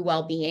your true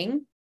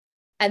well-being,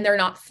 and they're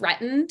not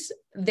threatened,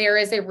 there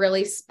is a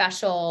really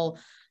special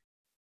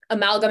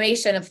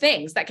amalgamation of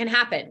things that can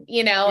happen,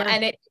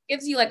 and it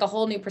gives you like a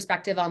whole new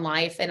perspective on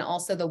life, and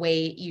also the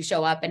way you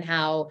show up and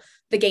how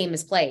the game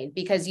is played,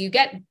 because you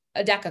get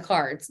a deck of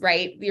cards,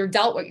 right? You're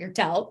dealt what you're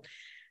dealt,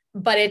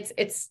 but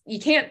it's you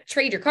can't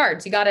trade your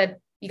cards. You gotta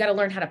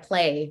learn how to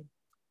play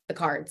the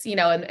cards,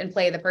 and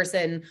play the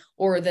person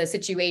or the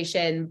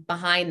situation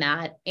behind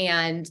that.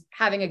 And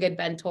having a good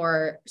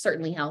mentor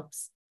certainly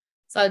helps.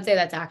 So I would say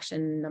that's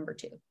action number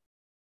 2.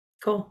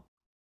 Cool.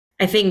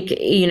 I think,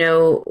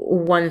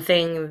 one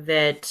thing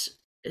that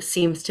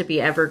seems to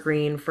be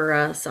evergreen for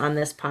us on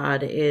this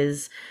pod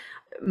is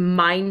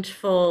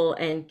mindful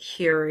and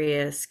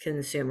curious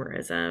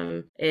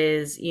consumerism.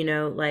 Is,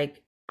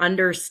 like,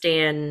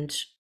 understand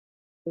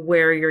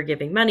where you're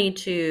giving money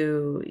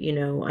to,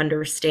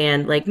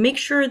 understand, like, make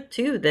sure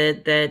too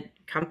that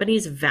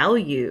companies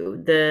value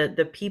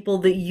the people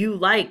that you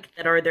like,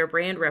 that are their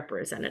brand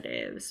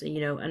representatives,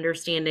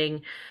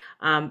 understanding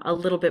a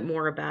little bit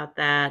more about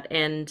that.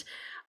 And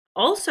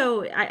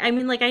also, I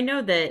mean, like, I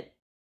know that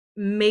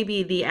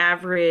maybe the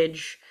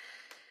average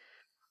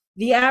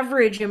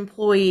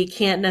employee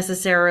can't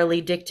necessarily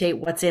dictate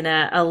what's in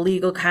a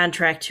legal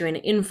contract to an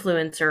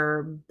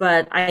influencer,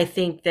 but I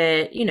think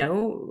that,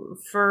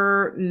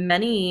 for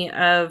many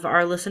of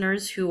our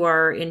listeners who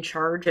are in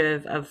charge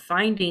of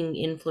finding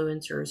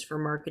influencers for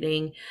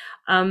marketing,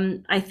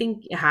 I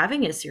think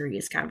having a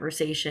serious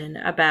conversation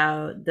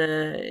about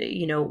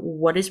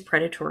what is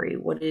predatory,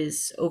 what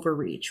is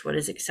overreach, what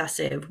is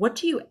excessive, what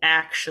do you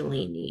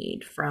actually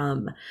need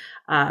from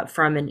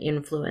an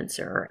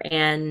influencer,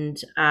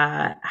 and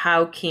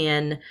how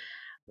can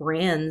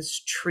brands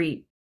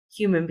treat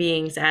human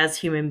beings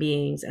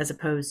as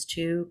opposed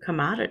to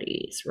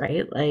commodities,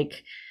 right?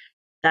 Like,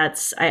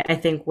 that's, I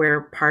think, where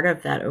part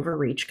of that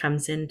overreach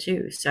comes in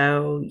too.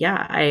 So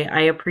yeah,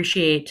 I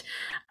appreciate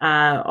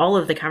all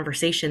of the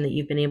conversation that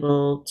you've been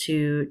able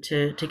to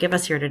give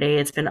us here today.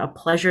 It's been a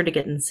pleasure to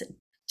get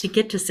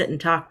to sit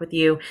and talk with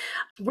you.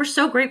 We're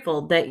so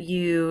grateful that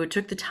you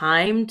took the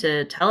time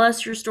to tell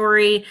us your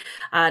story,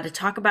 to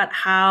talk about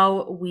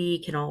how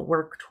we can all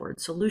work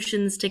towards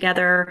solutions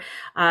together.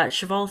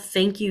 Cheval,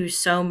 thank you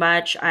so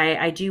much.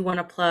 I do want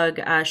to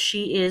plug,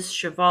 She Is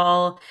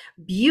Cheval,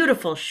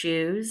 beautiful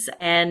shoes,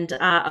 and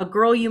A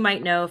Girl You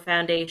Might Know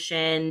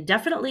Foundation.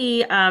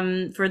 Definitely,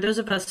 for those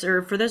of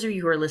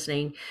you who are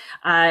listening,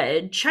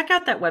 check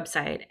out that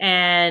website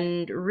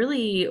and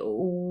really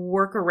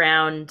work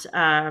around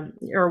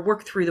or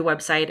work through the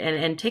website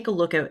and take a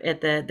look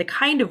at the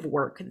kind of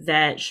work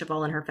that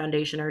Cheval and her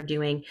foundation are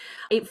doing.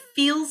 It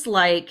feels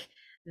like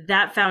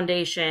that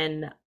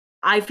foundation,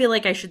 I feel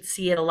like I should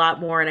see it a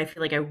lot more, and I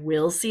feel like I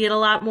will see it a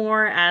lot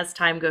more as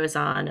time goes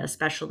on,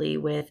 especially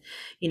with,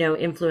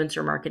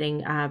 influencer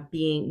marketing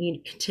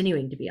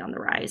continuing to be on the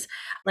rise.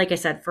 Like I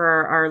said,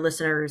 for our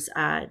listeners,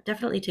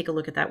 definitely take a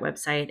look at that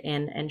website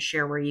and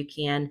share where you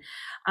can.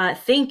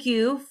 Thank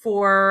you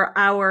for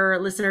our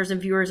listeners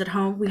and viewers at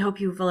home. We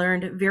hope you've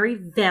learned very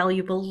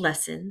valuable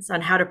lessons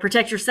on how to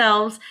protect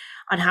yourselves,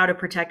 on how to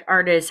protect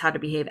artists, how to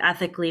behave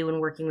ethically when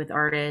working with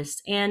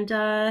artists, and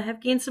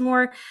have gained some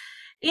more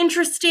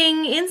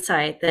interesting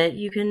insight that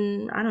you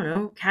can,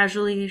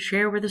 casually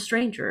share with a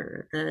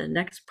stranger the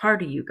next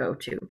party you go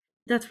to.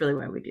 That's really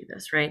why we do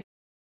this, right?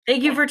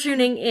 Thank you for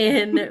tuning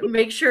in.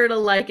 Make sure to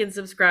like and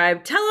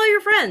subscribe. Tell all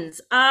your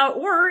friends.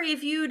 Or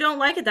if you don't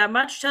like it that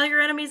much, tell your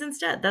enemies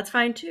instead. That's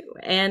fine too.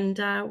 And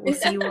we'll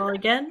see you all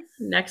again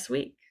next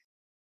week.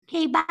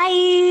 Okay,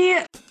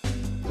 bye.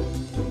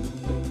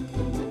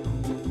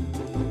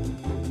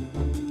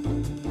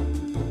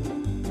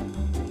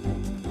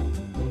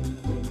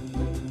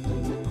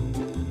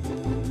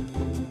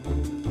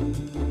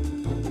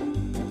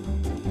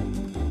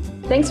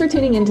 Thanks for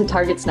tuning in to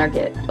Target Snark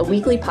It, a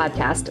weekly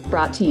podcast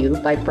brought to you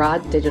by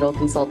Broad Digital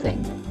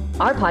Consulting.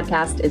 Our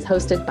podcast is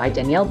hosted by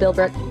Danielle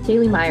Bilbrook,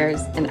 Kaylee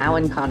Myers, and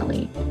Alan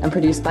Connolly, and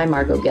produced by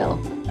Margot Gill.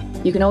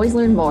 You can always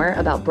learn more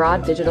about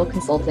Broad Digital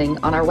Consulting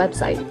on our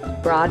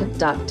website,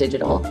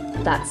 broad.digital.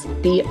 That's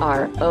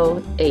BROAD.digital.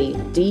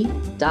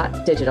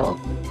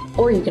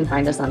 Or you can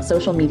find us on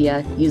social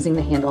media using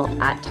the handle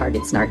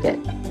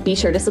 @TargetSnarkIt. Be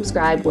sure to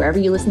subscribe wherever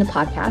you listen to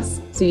podcasts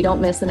so you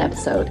don't miss an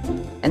episode.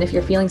 And if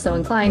you're feeling so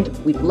inclined,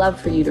 we'd love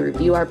for you to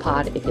review our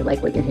pod if you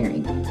like what you're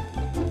hearing.